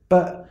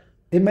 But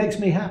it makes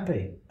me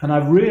happy, and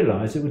I've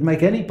realised it would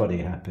make anybody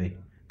happy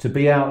to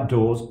be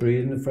outdoors,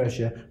 breathing the fresh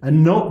air,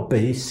 and not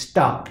be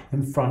stuck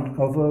in front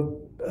of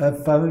a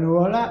phone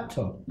or a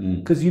laptop,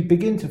 because you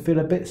begin to feel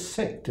a bit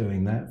sick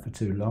doing that for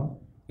too long.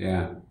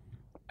 Yeah.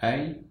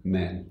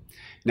 Amen.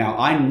 Now,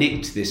 I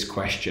nicked this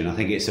question. I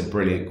think it's a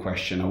brilliant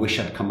question. I wish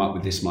I'd come up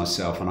with this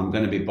myself, and I'm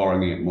going to be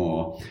borrowing it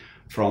more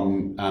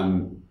from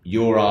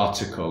your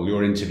article,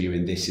 your interview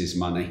in This Is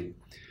Money.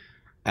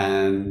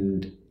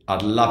 And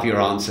I'd love your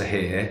answer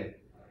here.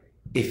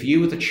 If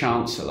you were the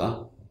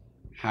Chancellor,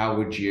 how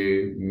would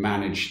you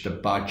manage the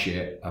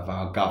budget of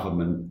our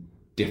government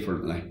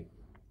differently?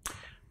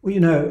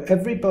 Well,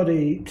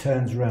 everybody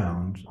turns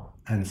around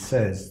and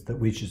says that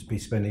we should be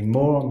spending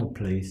more on the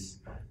police,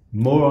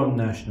 more on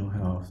national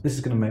health. This is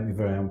going to make me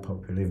very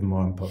unpopular, even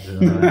more unpopular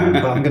than I am,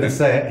 but I'm going to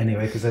say it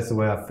anyway because that's the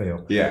way I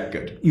feel. Yeah,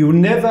 good. You'll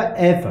never,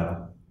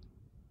 ever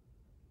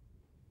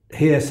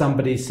hear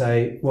somebody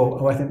say,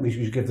 I think we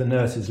should give the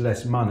nurses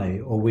less money,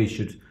 or we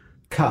should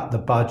cut the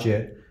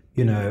budget,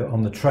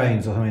 on the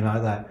trains or something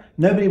like that.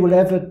 Nobody will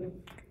ever,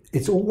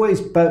 it's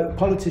always,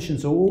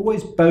 politicians are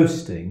always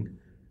boasting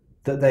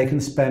that they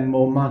can spend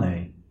more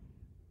money,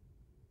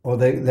 or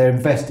they're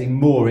investing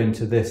more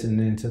into this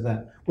and into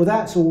that. Well,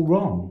 that's all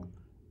wrong.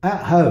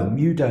 at home,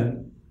 you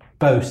don't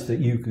boast that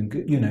you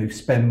can,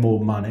 spend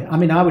more money. I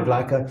mean, I would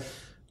like an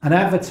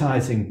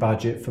advertising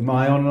budget for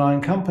my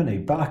online company,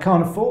 but I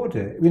can't afford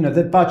it.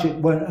 The budget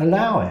won't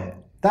allow it.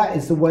 That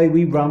is the way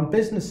we run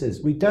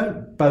businesses. We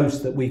don't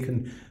boast that we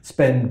can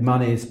spend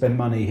money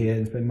here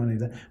and spend money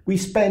there.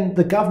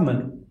 The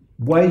government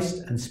waste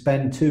and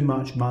spend too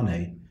much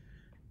money.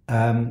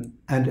 And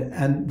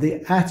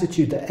the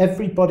attitude that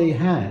everybody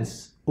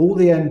has, all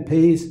the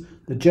MPs,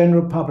 the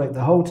general public,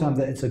 the whole time,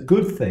 that it's a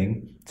good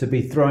thing to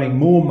be throwing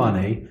more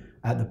money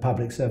at the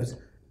public service,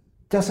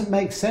 doesn't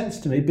make sense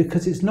to me,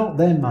 because it's not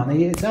their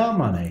money, it's our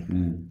money.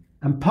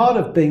 And part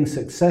of being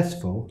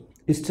successful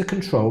is to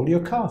control your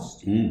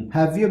costs.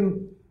 Have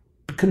you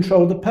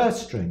control the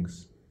purse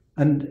strings?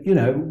 And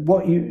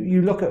what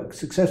you look at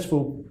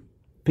successful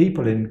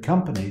people in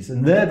companies,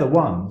 and they're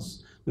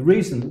the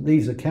reason that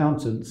these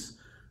accountants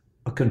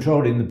are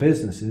controlling the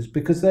businesses,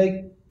 because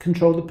they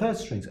control the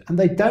purse strings, and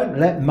they don't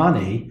let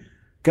money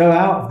go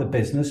out of the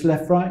business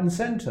left, right and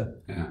centre.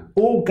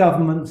 All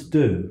governments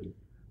do,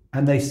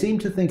 and they seem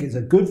to think it's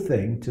a good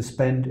thing to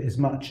spend as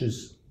much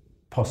as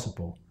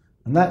possible,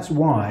 and that's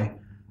why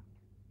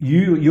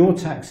your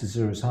taxes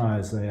are as high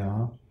as they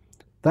are.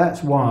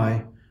 That's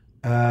why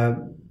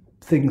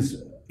things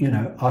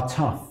are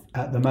tough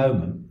at the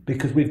moment,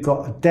 because we've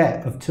got a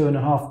debt of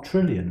 2.5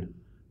 trillion.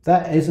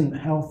 That isn't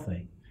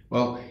healthy.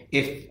 Well,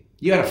 if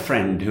you had a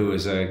friend who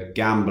was a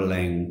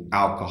gambling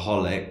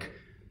alcoholic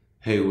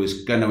who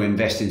was going to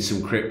invest in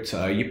some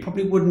crypto, you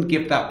probably wouldn't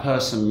give that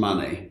person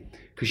money,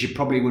 because you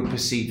probably would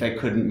perceive they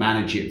couldn't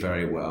manage it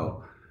very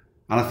well.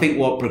 And I think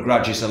what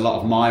begrudges a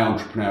lot of my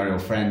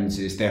entrepreneurial friends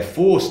is they're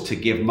forced to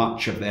give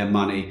much of their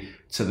money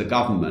to the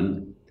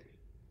government.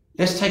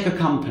 Let's take a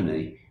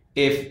company.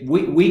 If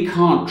we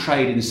can't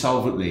trade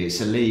insolvently,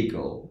 it's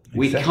illegal. Exactly.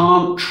 We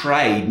can't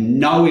trade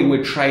knowing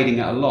we're trading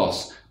at a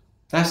loss.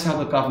 That's how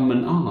the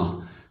government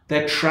are.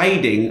 They're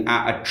trading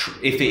at,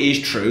 if it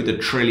is true, the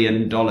 $1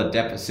 trillion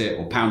deficit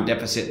or pound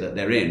deficit that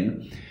they're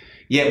in,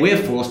 yet we're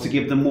forced to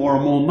give them more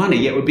and more money.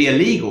 Yet it would be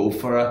illegal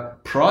for a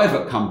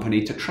private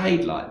company to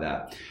trade like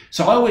that.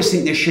 So I always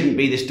think there shouldn't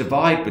be this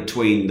divide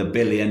between the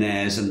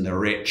billionaires and the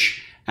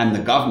rich and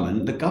the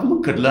government. The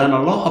government could learn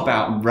a lot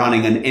about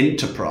running an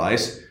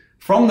enterprise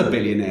from the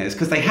billionaires,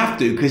 because they have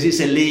to, because it's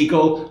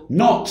illegal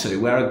not to,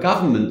 where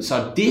governments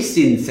are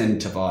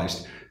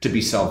disincentivized to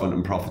be solvent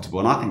and profitable.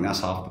 And I think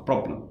that's half the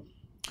problem.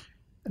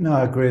 No,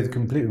 I agree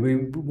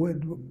completely.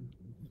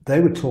 They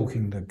were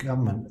talking, the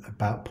government,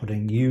 about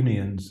putting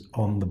unions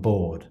on the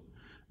board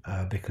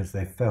because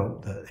they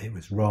felt that it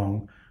was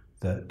wrong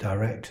that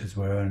directors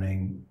were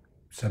earning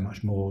so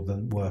much more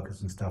than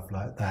workers and stuff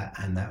like that,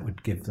 and that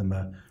would give them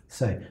a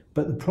say.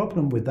 But the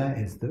problem with that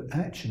is that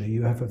actually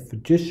you have a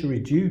fiduciary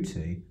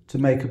duty to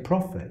make a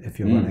profit if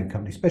you're running a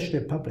company, especially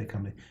a public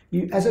company.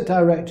 You, as a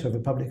director of a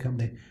public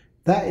company,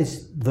 that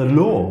is the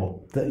law,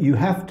 that you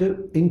have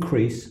to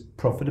increase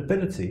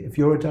profitability if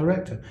you're a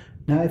director.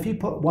 Now, if you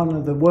put one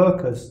of the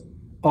workers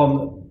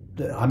on,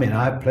 I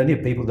have plenty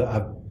of people that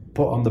I've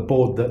put on the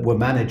board that were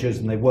managers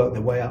and they worked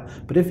their way up.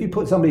 But if you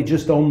put somebody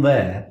just on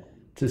there,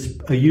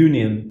 a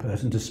union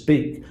person to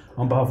speak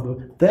on behalf of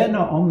the, they're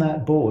not on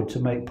that board to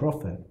make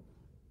profit.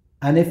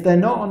 And if they're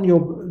not on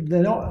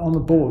the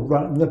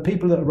board, the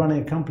people that are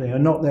running a company are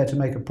not there to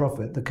make a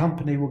profit, the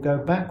company will go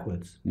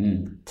backwards.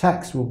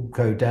 Tax will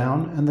go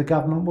down and the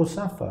government will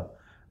suffer.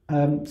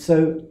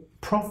 So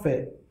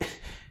profit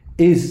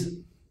is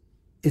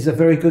a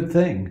very good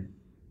thing,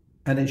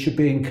 and it should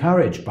be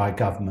encouraged by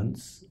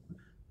governments,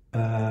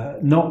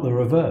 not the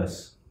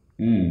reverse.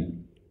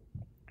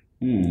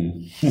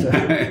 So,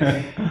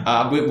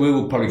 we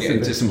will probably get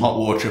into some hot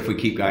water if we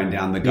keep going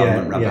down the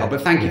government rabbit hole,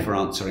 but thank you for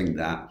answering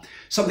that.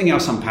 Something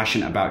else I'm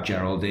passionate about,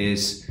 Gerald,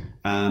 is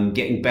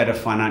getting better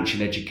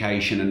financial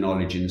education and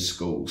knowledge in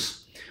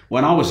schools.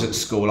 When I was at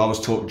school, I was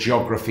taught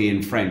geography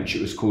in French.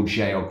 It was called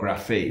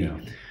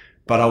géographie.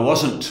 But I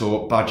wasn't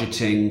taught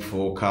budgeting,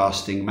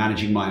 forecasting,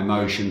 managing my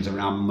emotions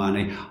around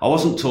money. I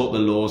wasn't taught the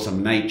laws of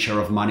nature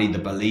of money, the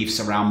beliefs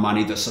around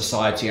money, the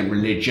society and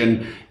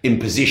religion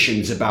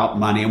impositions about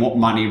money and what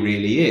money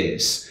really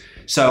is.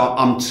 So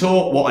I'm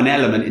taught what an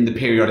element in the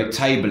periodic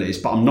table is,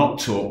 but I'm not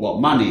taught what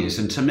money is.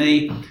 And to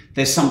me,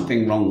 there's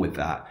something wrong with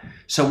that.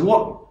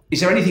 So is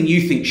there anything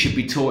you think should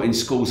be taught in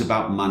schools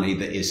about money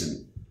that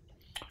isn't?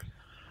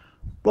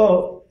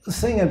 Well, the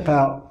thing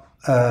about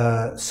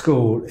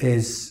school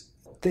is,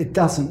 it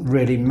doesn't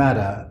really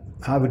matter.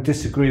 I would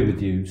disagree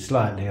with you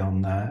slightly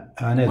on that.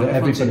 I know that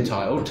everybody's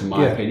entitled to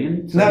my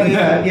opinion. So.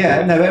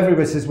 No,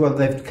 everybody says, well,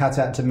 they've cut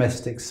out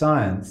domestic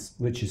science,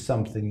 which is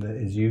something that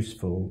is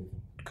useful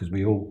because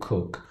we all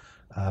cook,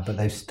 but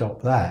they've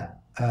stopped that.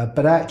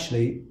 But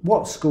actually,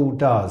 what school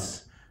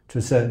does, to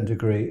a certain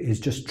degree, is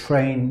just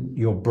train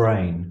your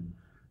brain.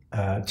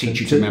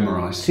 Teach you to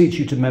memorise. Teach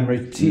you to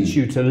memorise, teach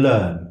you to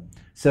learn.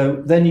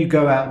 So then you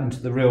go out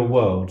into the real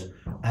world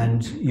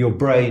and your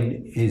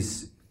brain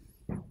is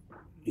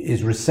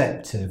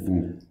receptive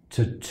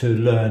to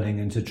learning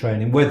and to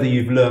training, whether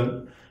you've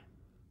learned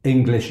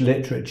English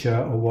literature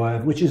or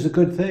whatever, which is a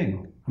good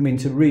thing. I mean,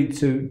 to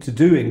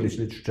do English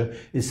literature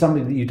is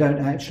something that you don't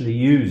actually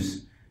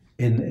use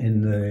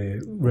in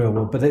the real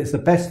world, but it's the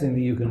best thing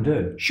that you can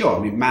do. Sure, I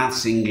mean,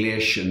 maths,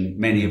 English, and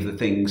many of the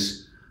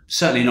things,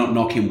 certainly not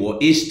knocking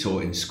what is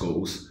taught in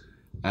schools,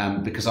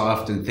 because I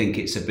often think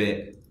it's a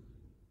bit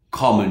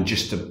common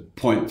just to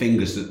point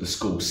fingers at the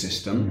school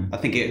system. I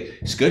think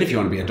it's good if you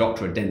want to be a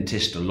doctor, a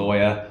dentist, a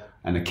lawyer,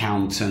 an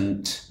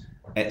accountant,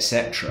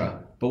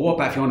 etc. But what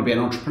about if you want to be an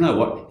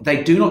entrepreneur?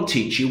 They do not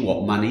teach you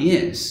what money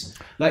is.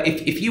 Like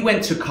if you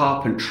went to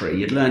carpentry,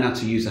 you'd learn how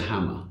to use a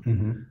hammer.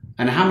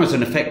 And a hammer is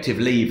an effective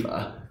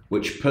lever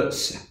which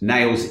puts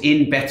nails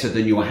in better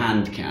than your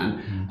hand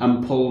can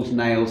and pulls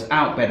nails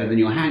out better than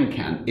your hand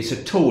can. It's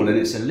a tool and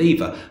it's a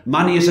lever.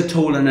 Money is a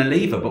tool and a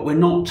lever, but we're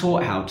not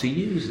taught how to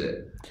use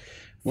it.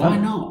 Why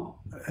not?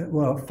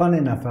 Well, fun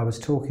enough, I was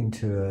talking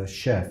to a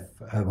chef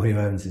who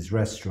owns his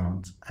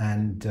restaurant,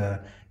 and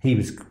he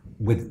was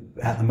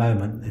at the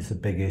moment, it's a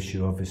big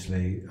issue,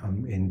 obviously,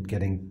 in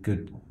getting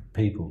good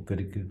people,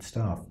 good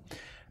staff.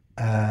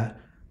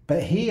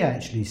 But he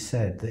actually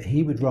said that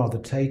he would rather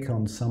take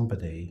on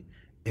somebody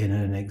in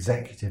an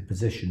executive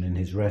position in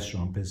his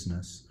restaurant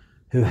business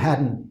who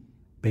hadn't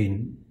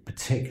been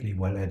particularly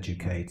well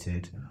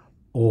educated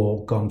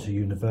or gone to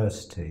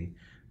university.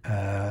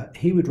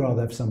 He would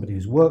rather have somebody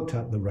who's worked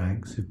up the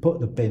ranks, who put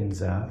the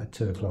bins out at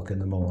 2 o'clock in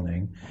the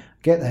morning,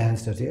 get their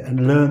hands dirty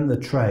and learn the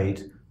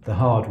trade the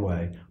hard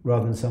way,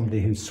 rather than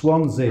somebody who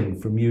swans in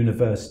from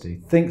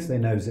university, thinks they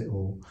knows it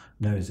all,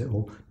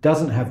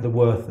 doesn't have the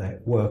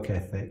work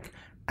ethic,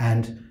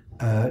 and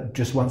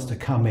just wants to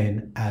come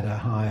in at a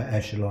higher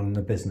echelon in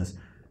the business.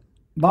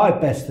 My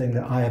best thing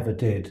that I ever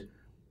did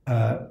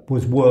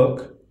was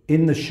work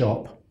in the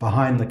shop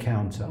behind the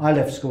counter. I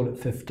left school at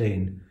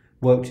 15,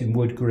 worked in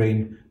Wood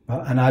Green,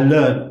 and I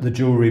learnt the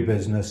jewellery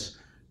business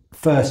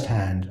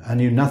firsthand. I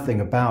knew nothing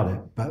about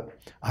it, but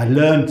I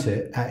learnt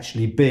it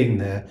actually being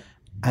there,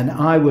 and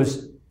I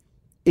was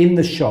in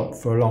the shop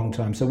for a long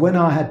time. So when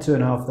I had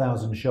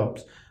 2,500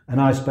 shops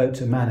and I spoke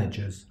to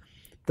managers,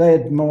 they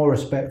had more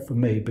respect for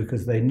me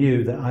because they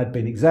knew that I'd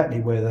been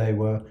exactly where they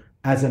were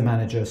as a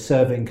manager,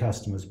 serving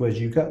customers. Whereas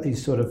you've got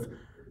these sort of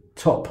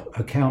top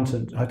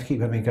accountant, I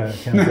keep having a go at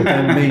accountants, I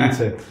don't mean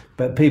to,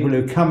 but people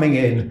who are coming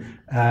in,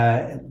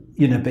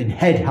 been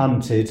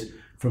headhunted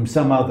from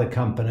some other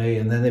company,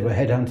 and then they were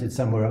headhunted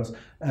somewhere else,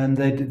 and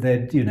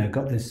they'd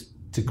got this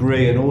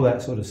degree and all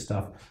that sort of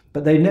stuff,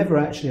 but they never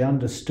actually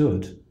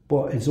understood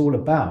what it's all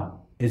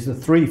about. Is the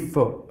 3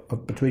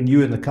 foot between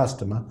you and the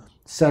customer,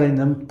 selling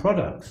them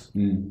products.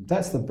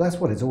 That's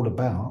what it's all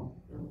about.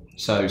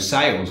 So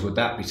sales, would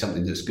that be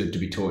something that's good to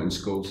be taught in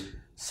schools?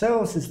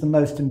 Sales is the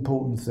most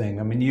important thing.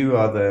 I mean, you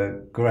are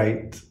the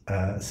great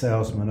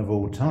salesman of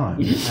all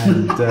time.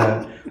 And,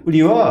 well,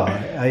 you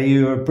are.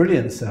 You're a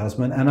brilliant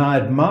salesman. And I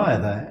admire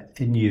that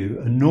in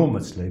you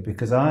enormously,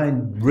 because I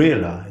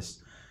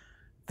realised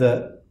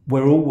that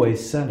we're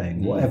always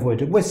selling whatever we're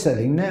doing. We're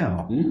selling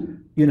now.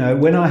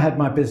 When I had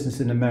my business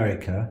in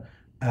America,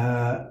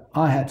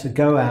 I had to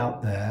go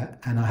out there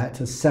and I had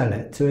to sell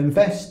it to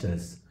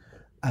investors.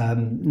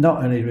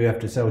 Not only do we have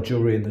to sell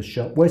jewellery in the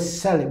shop, we're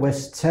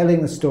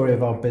telling the story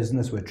of our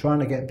business, we're trying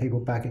to get people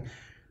back in.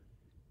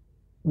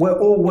 We're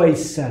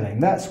always selling.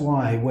 That's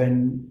why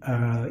when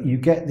you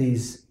get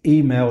these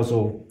emails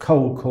or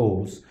cold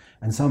calls,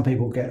 and some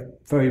people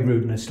get very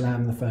rude and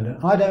slam the phone down,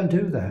 I don't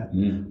do that.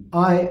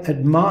 I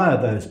admire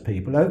those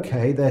people.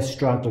 Okay, they're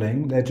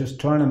struggling, they're just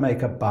trying to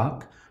make a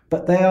buck,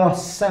 but they are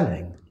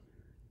selling.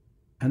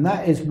 And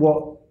that is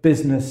what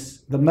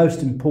business, the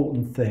most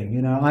important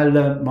thing. I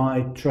learnt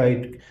my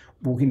trade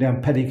walking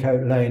down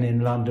Petticoat Lane in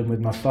London with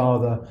my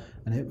father,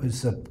 and it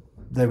was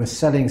they were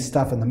selling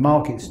stuff in the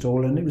market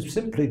stall, and it was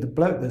simply the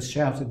bloke that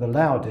shouted the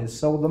loudest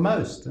sold the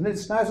most, and it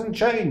hasn't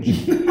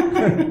changed.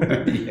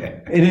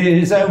 in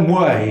his own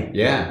way.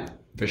 Yeah,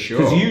 for sure.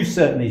 Because you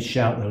certainly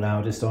shout the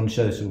loudest on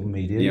social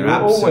media. You're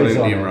absolutely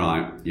always on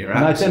right.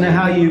 And I don't know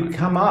how you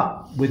come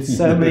up with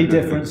so many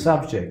different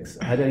subjects.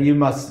 You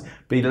must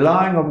be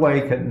lying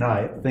awake at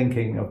night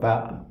thinking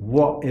about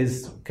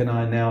can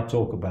I now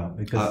talk about?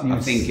 Because I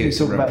think it's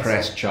a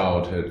repressed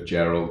childhood,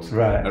 Gerald.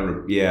 Right.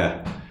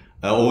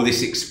 All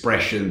this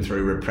expression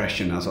through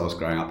repression as I was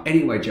growing up.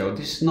 Anyway, Gerald,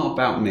 this is not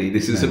about me.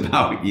 This is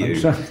about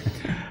you.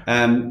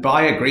 But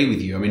I agree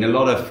with you. I mean, a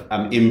lot of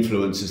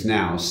influencers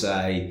now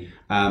say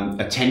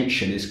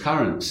attention is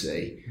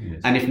currency.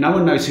 Yes. And if no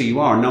one knows who you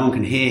are and no one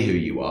can hear who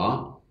you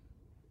are,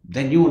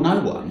 then you're no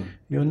one.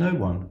 You're no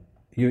one.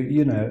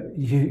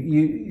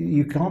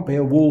 You can't be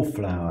a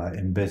wallflower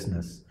in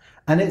business.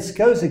 And it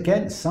goes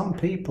against some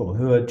people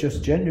who are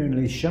just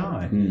genuinely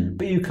shy.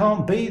 But you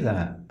can't be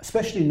that,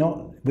 especially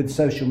not with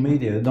social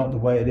media, not the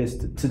way it is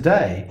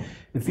today.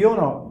 If you're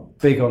not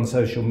big on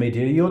social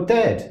media, you're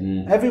dead.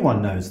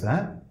 Everyone knows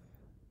that.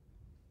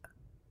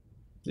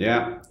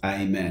 Yeah,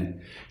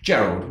 amen.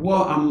 Gerald,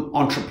 what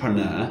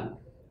entrepreneur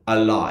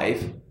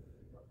alive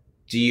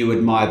do you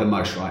admire the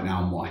most right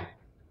now, and why?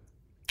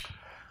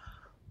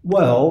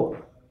 Well,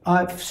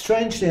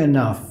 strangely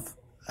enough,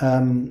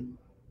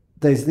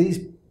 there's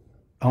these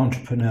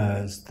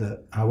entrepreneurs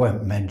that I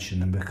won't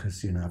mention them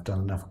because I've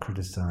done enough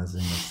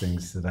criticising of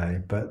things today,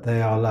 but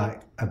they are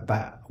like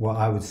about what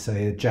I would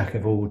say a jack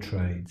of all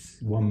trades.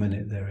 1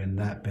 minute they're in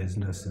that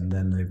business and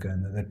then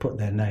they put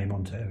their name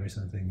onto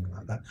everything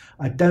like that.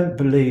 I don't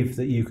believe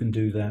that you can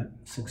do that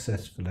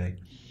successfully.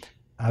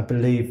 I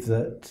believe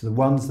that the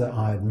ones that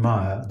I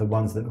admire are the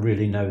ones that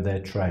really know their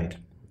trade.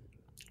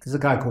 There's a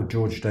guy called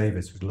George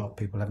Davis, which a lot of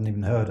people haven't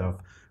even heard of,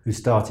 who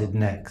started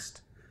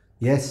Next.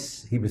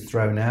 Yes, he was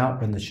thrown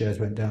out when the shares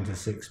went down to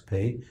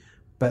 6p,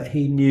 but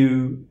he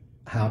knew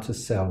how to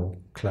sell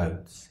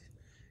clothes.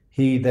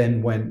 He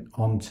then went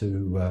on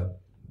to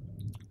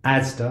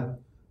Asda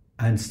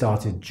and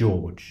started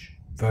George.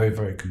 Very,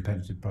 very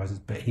competitive prices,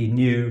 but he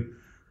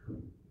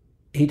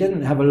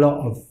didn't have a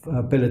lot of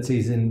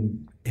abilities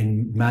in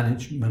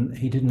management.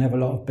 He didn't have a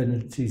lot of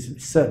abilities,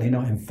 certainly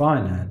not in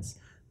finance,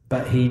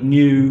 but he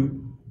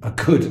knew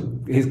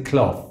his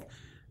cloth.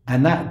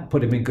 And that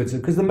put him in good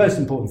because the most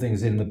important thing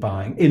is in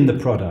the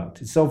product.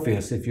 It's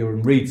obvious if you're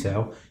in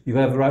retail, you've got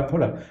to have the right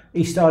product.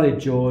 He started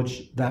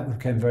George, that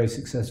became very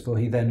successful.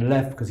 He then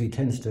left because he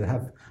tends to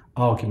have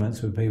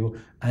arguments with people,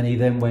 and he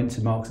then went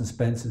to Marks and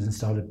Spencer's and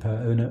started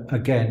Per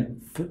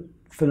again.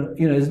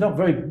 There's not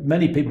very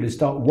many people who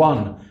start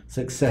one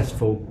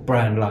successful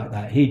brand like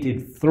that. He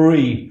did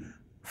 3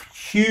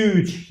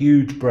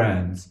 huge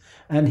brands,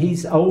 and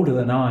he's older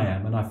than I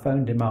am. And I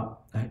phoned him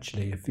up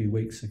actually a few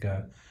weeks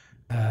ago.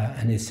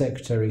 And his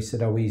secretary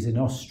said, he's in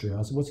Austria.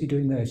 I said, what's he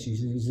doing there?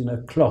 He's in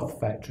a cloth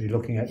factory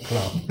looking at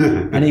cloth.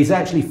 And he's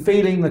actually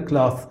feeling the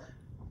cloth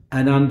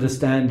and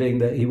understanding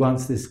that he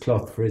wants this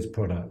cloth for his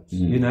products,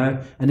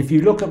 And if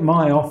you look at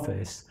my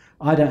office,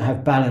 I don't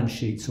have balance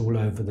sheets all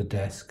over the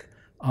desk.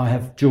 I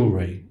have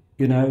jewellery,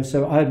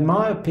 So I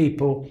admire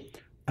people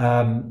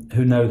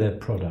who know their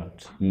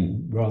product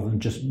rather than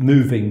just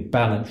moving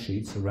balance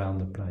sheets around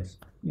the place.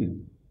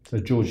 So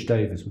George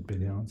Davis would be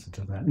the answer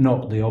to that,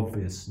 not the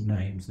obvious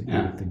names that you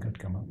would think I'd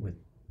come up with.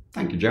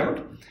 Thank you,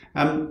 Gerald.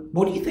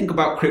 What do you think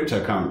about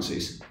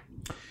cryptocurrencies?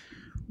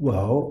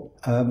 Well,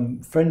 a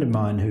friend of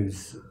mine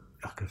who's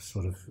like a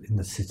sort of in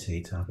the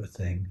city type of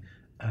thing,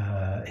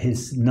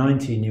 his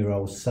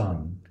 19-year-old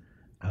son,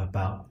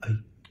 about a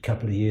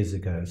couple of years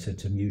ago, said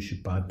to him, you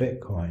should buy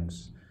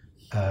Bitcoins.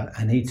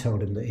 And he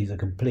told him that he's a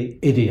complete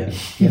idiot,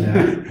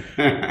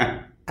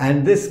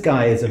 And this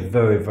guy is a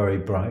very, very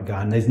bright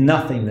guy, and there's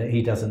nothing that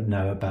he doesn't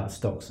know about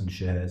stocks and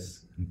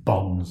shares, and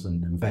bonds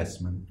and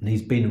investment. And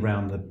he's been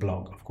around the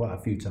block quite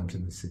a few times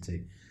in the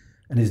city.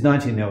 And his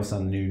 19-year-old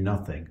son knew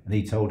nothing, and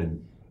he told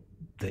him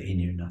that he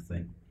knew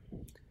nothing.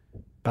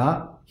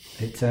 But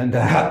it turned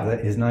out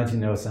that his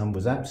 19-year-old son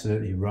was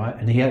absolutely right,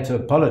 and he had to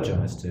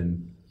apologise to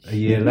him a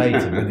year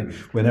later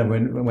when it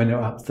went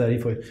up 30,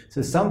 40.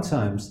 So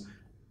sometimes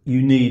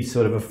you need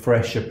sort of a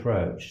fresh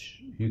approach.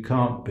 You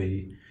can't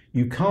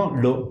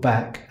look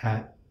back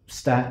at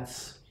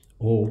stats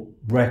or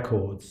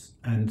records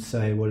and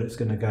say, well, it's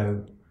going to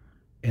go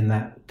in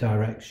that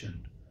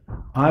direction.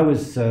 I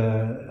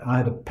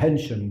had a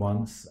pension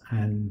once,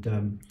 and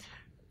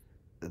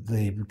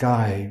the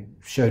guy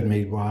showed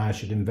me why I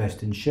should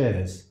invest in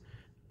shares.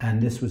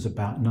 And this was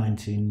about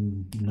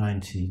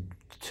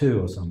 1992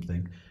 or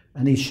something.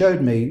 And he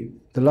showed me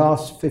the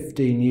last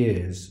 15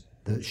 years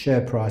that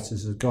share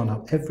prices have gone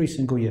up every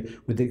single year,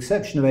 with the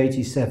exception of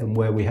 87,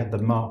 where we had the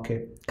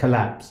market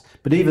collapse.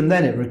 But even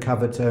then it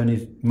recovered to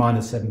only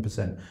minus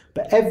 7%.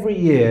 But every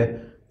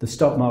year the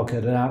stock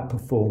market had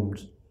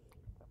outperformed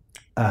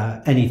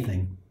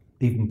anything,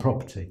 even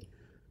property.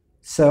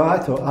 So I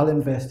thought, I'll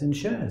invest in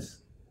shares.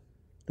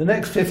 The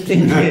next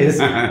 15 years,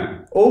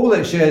 all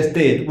that shares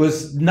did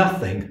was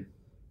nothing.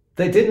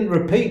 They didn't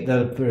repeat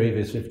the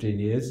previous 15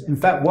 years. In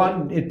fact,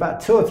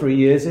 about 2 or 3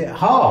 years, it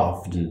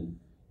halved.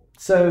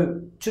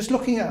 So just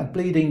looking at a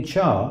bleeding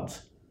chart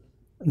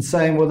and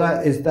saying, well,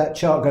 that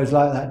chart goes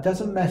like that,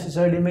 doesn't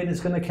necessarily mean it's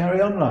going to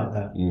carry on like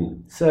that.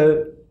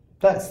 So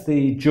that's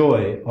the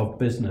joy of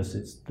business.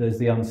 There's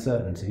the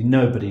uncertainty.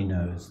 Nobody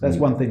knows. That's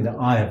one thing that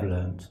I have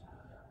learned.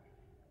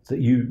 That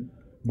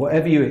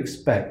whatever you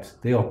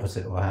expect, the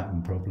opposite will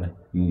happen probably.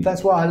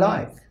 That's what I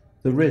like.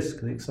 The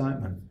risk, the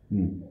excitement.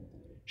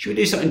 Should we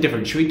do something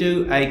different? Should we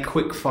do a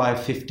quick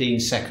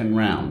 15-second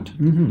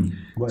round?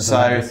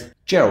 So,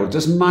 Gerald,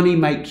 does money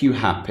make you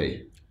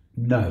happy?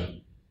 No.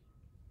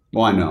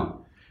 Why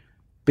not?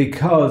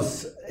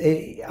 Because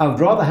I would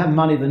rather have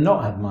money than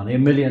not have money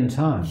 1,000,000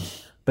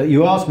 times. But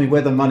you asked me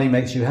whether money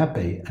makes you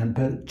happy,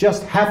 and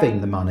just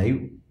having the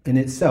money in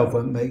itself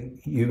won't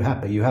make you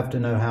happy. You have to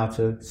know how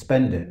to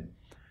spend it.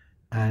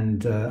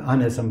 And I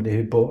know somebody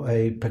who bought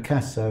a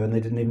Picasso and they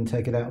didn't even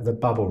take it out of the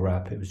bubble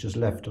wrap. It was just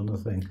left on the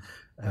thing.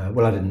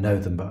 Well, I didn't know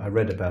them, but I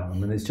read about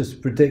them, and it's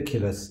just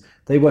ridiculous.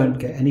 They won't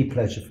get any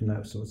pleasure from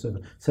that sort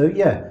of. So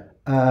yeah,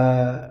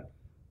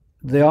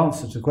 the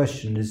answer to the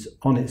question is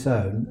on its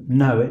own,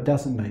 no, it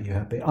doesn't make you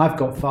happy. I've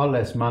got far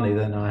less money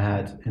than I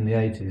had in the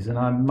 80s, and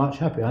I'm much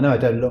happier. I know I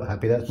don't look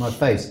happy, that's my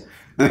face,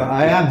 but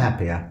I am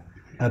happier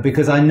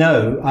because I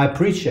know I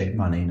appreciate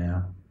money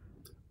now.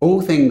 All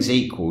things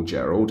equal,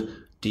 Gerald,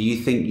 do you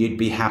think you'd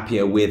be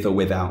happier with or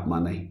without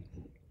money?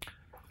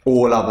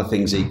 All other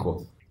things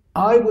equal.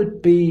 I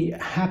would be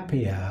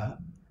happier.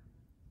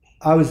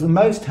 I was the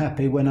most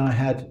happy when I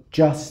had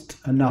just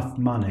enough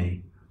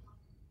money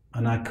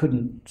and I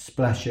couldn't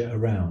splash it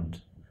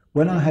around.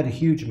 When I had a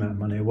huge amount of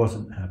money, I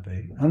wasn't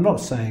happy. I'm not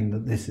saying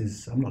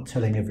that I'm not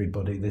telling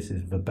everybody this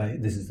is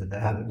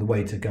the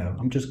way to go.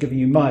 I'm just giving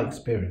you my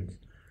experience.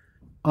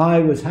 I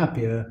was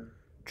happier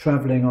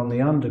travelling on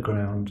the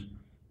underground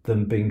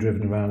than being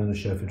driven around in a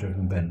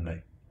chauffeur-driven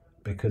Bentley.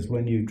 Because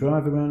when you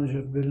drive around in a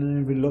chauffeur-driven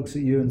Bentley, everybody looks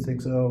at you and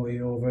thinks, oh, well,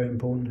 you're very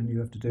important and you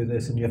have to do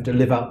this and you have to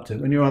live up to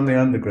it. When you're on the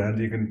underground,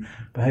 you can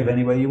behave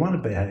any way you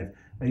want to behave.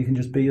 You can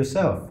just be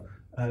yourself.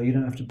 You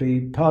don't have to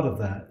be part of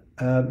that.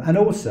 And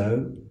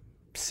also,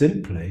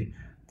 simply,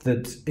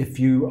 that if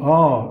you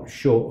are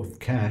short of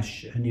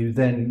cash and you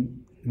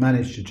then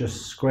manage to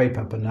just scrape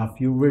up enough,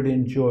 you'll really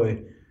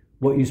enjoy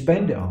what you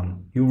spend it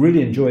on. You'll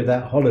really enjoy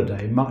that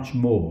holiday much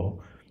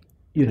more,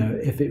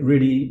 if it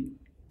really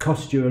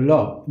costs you a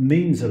lot,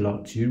 means a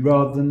lot to you,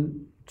 rather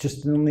than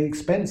just on the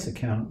expense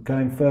account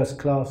going first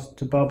class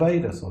to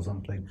Barbados or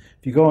something.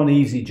 If you go on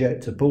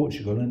EasyJet to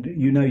Portugal and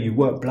you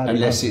work bloody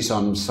unless it's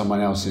on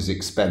someone else's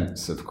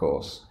expense, of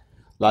course.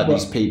 Like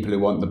these people who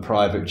want the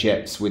private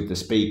jets with the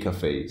speaker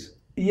fees.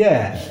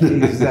 Yeah,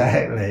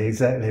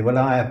 exactly. Well,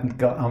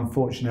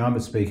 unfortunately, I'm a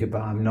speaker,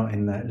 but I'm not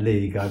in that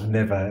league. I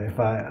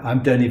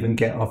don't even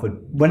get offered.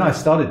 When I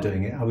started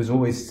doing it, I was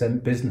always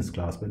sent business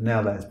class, but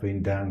now that's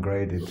been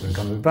downgraded to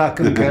economy. But I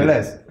couldn't care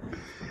less.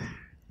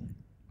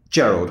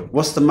 Gerald,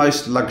 what's the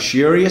most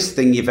luxurious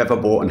thing you've ever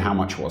bought and how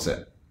much was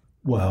it?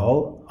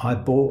 Well, I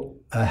bought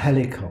a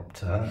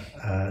helicopter,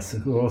 a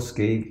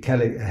Sikorsky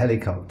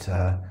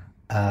helicopter,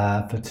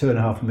 for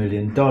 $2.5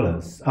 million.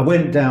 I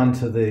went down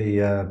to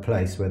the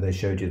place where they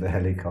showed you the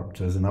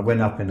helicopters, and I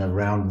went up in a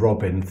round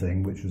robin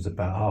thing, which was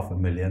about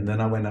 $500,000. Then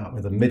I went up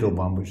with a middle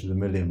one, which was $1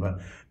 million. But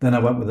then I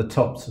went with the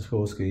top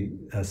Sikorsky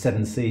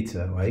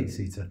 7-seater or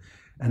 8-seater.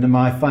 And then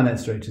my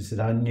finance director said,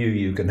 I knew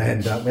you were going to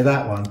end up with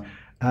that one.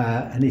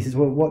 And he says,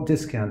 well, what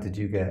discount did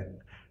you get?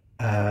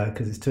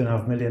 Because it's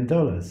 $2.5 million.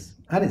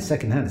 And it's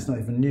second-hand, it's not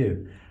even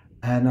new.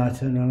 And I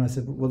turned around and I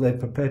said, well, they're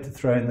prepared to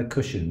throw in the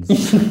cushions.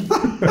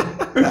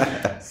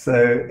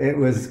 So it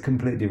was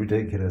completely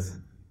ridiculous.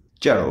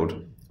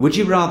 Gerald, would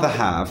you rather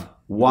have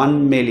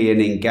 1 million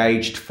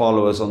engaged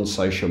followers on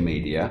social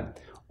media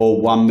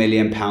or £1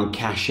 million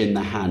cash in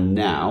the hand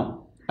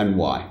now, and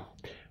why?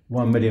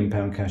 £1 million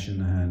cash in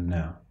the hand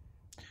now.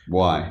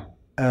 Why?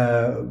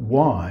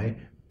 Why?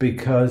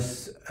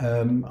 Because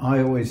I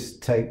always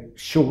take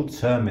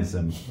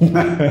short-termism.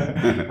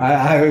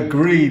 I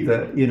agree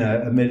that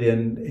 $1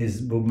 million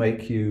will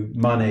make you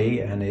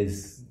money and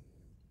is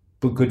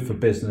good for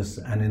business,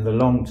 and in the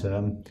long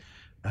term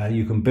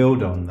you can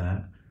build on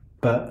that.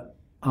 But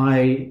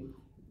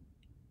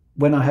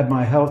when I had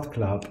my health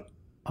club,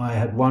 I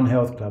had one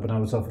health club and I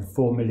was offered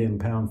 £4 million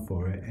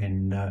for it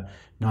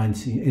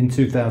in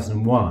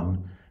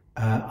 2001.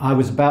 I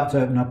was about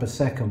to open up a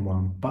second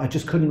one, but I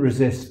just couldn't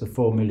resist the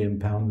 £4 million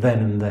then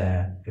and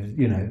there.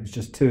 It was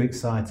just too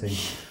exciting,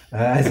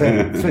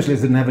 especially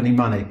as I didn't have any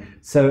money.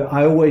 So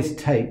I always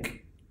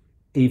take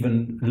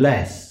even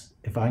less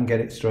if I can get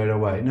it straight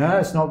away. No,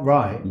 it's not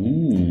right.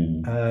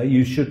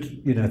 You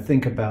should,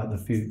 think about the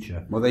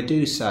future. Well, they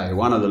do say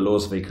one of the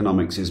laws of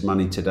economics is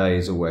money today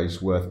is always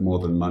worth more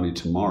than money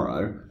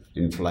tomorrow.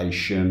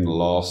 Inflation,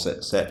 loss,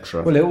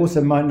 etc. Well, it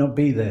also might not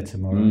be there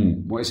tomorrow.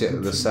 What is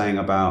it the saying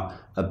about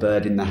a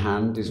bird in the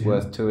hand is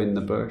worth two in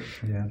the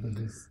bush? Yeah, that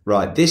is.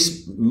 Right,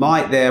 this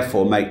might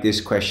therefore make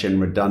this question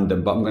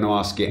redundant, but I'm going to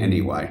ask it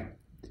anyway.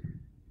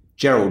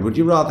 Gerald, would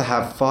you rather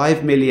have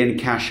 5 million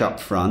cash up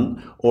front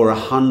or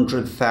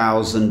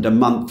 100,000 a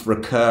month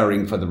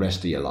recurring for the rest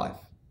of your life?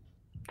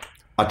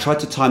 I tried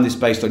to time this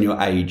based on your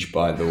age,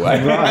 by the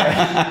way.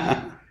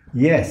 Right.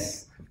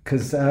 Yes,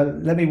 because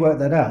let me work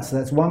that out. So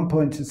that's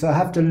 1.2. So I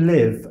have to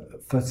live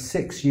for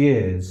 6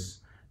 years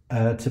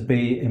to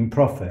be in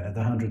profit at the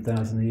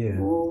 100,000 a year.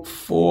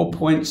 4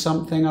 point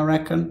something, I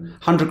reckon.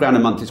 100 grand a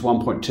month is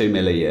 1.2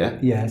 mil a year.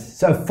 Yes,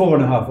 so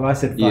 4.5. Well, I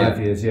said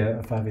 5 years.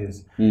 Yeah, 5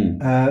 years.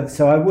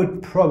 So I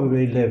would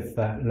probably live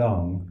that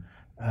long.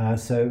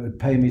 So it would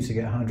pay me to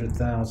get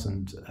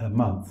 100,000 a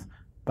month,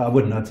 but I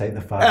wouldn't. I'd take the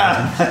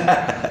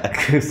 5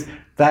 because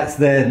that's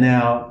there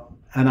now,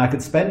 and I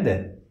could spend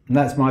it, and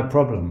that's my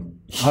problem.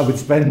 I would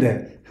spend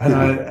it, and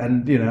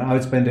I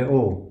would spend it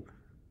all.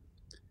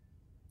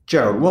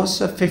 Gerald,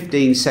 what's a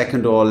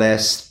 15-second or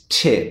less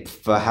tip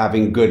for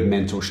having good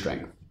mental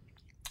strength?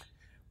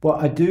 Well,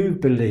 I do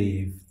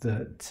believe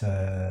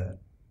that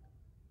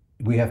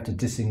we have to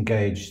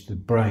disengage the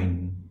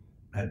brain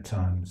at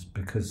times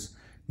because,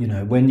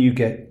 when you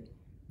get,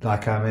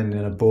 like I'm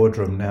in a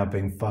boardroom now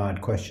being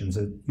fired questions,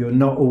 you're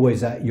not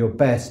always at your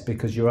best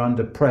because you're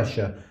under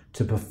pressure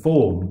to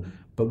perform.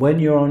 But when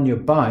you're on your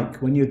bike,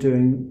 when you're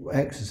doing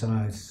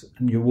exercise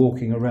and you're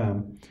walking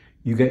around,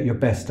 you get your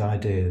best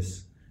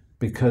ideas.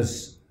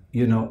 Because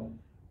you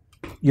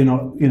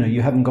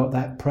haven't got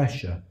that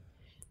pressure.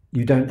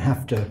 You don't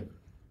have to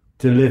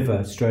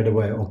deliver straight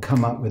away or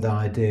come up with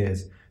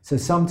ideas. So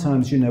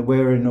sometimes,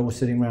 we're all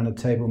sitting around a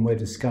table and we're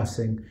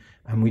discussing,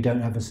 and we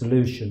don't have a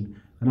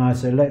solution. And I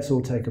say, let's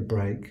all take a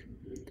break,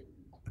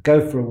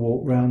 go for a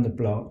walk round the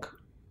block,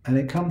 and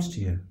it comes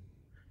to you.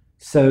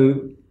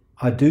 So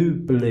I do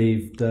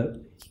believe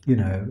that, you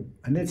know,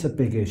 and it's a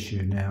big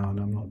issue now, and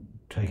I'm not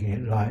taking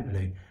it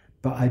lightly,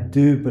 but I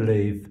do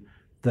believe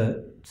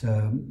that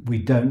we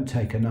don't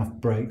take enough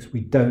breaks,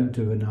 we don't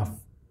do enough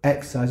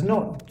exercise,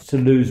 not to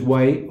lose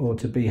weight or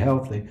to be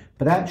healthy,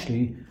 but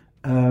actually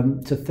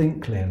to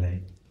think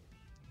clearly.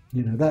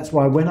 You know, that's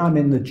why when I'm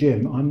in the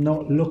gym, I'm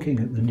not looking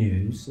at the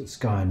news, at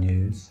Sky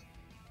News.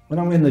 When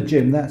I'm in the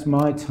gym, that's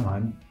my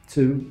time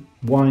to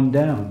wind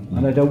down.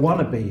 And I don't want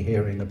to be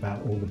hearing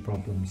about all the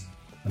problems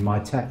and my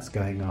tax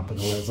going up and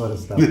all that sort of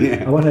stuff.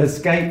 I want to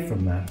escape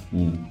from that.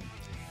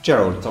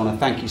 Gerald, I want to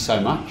thank you so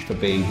much for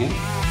being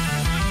here.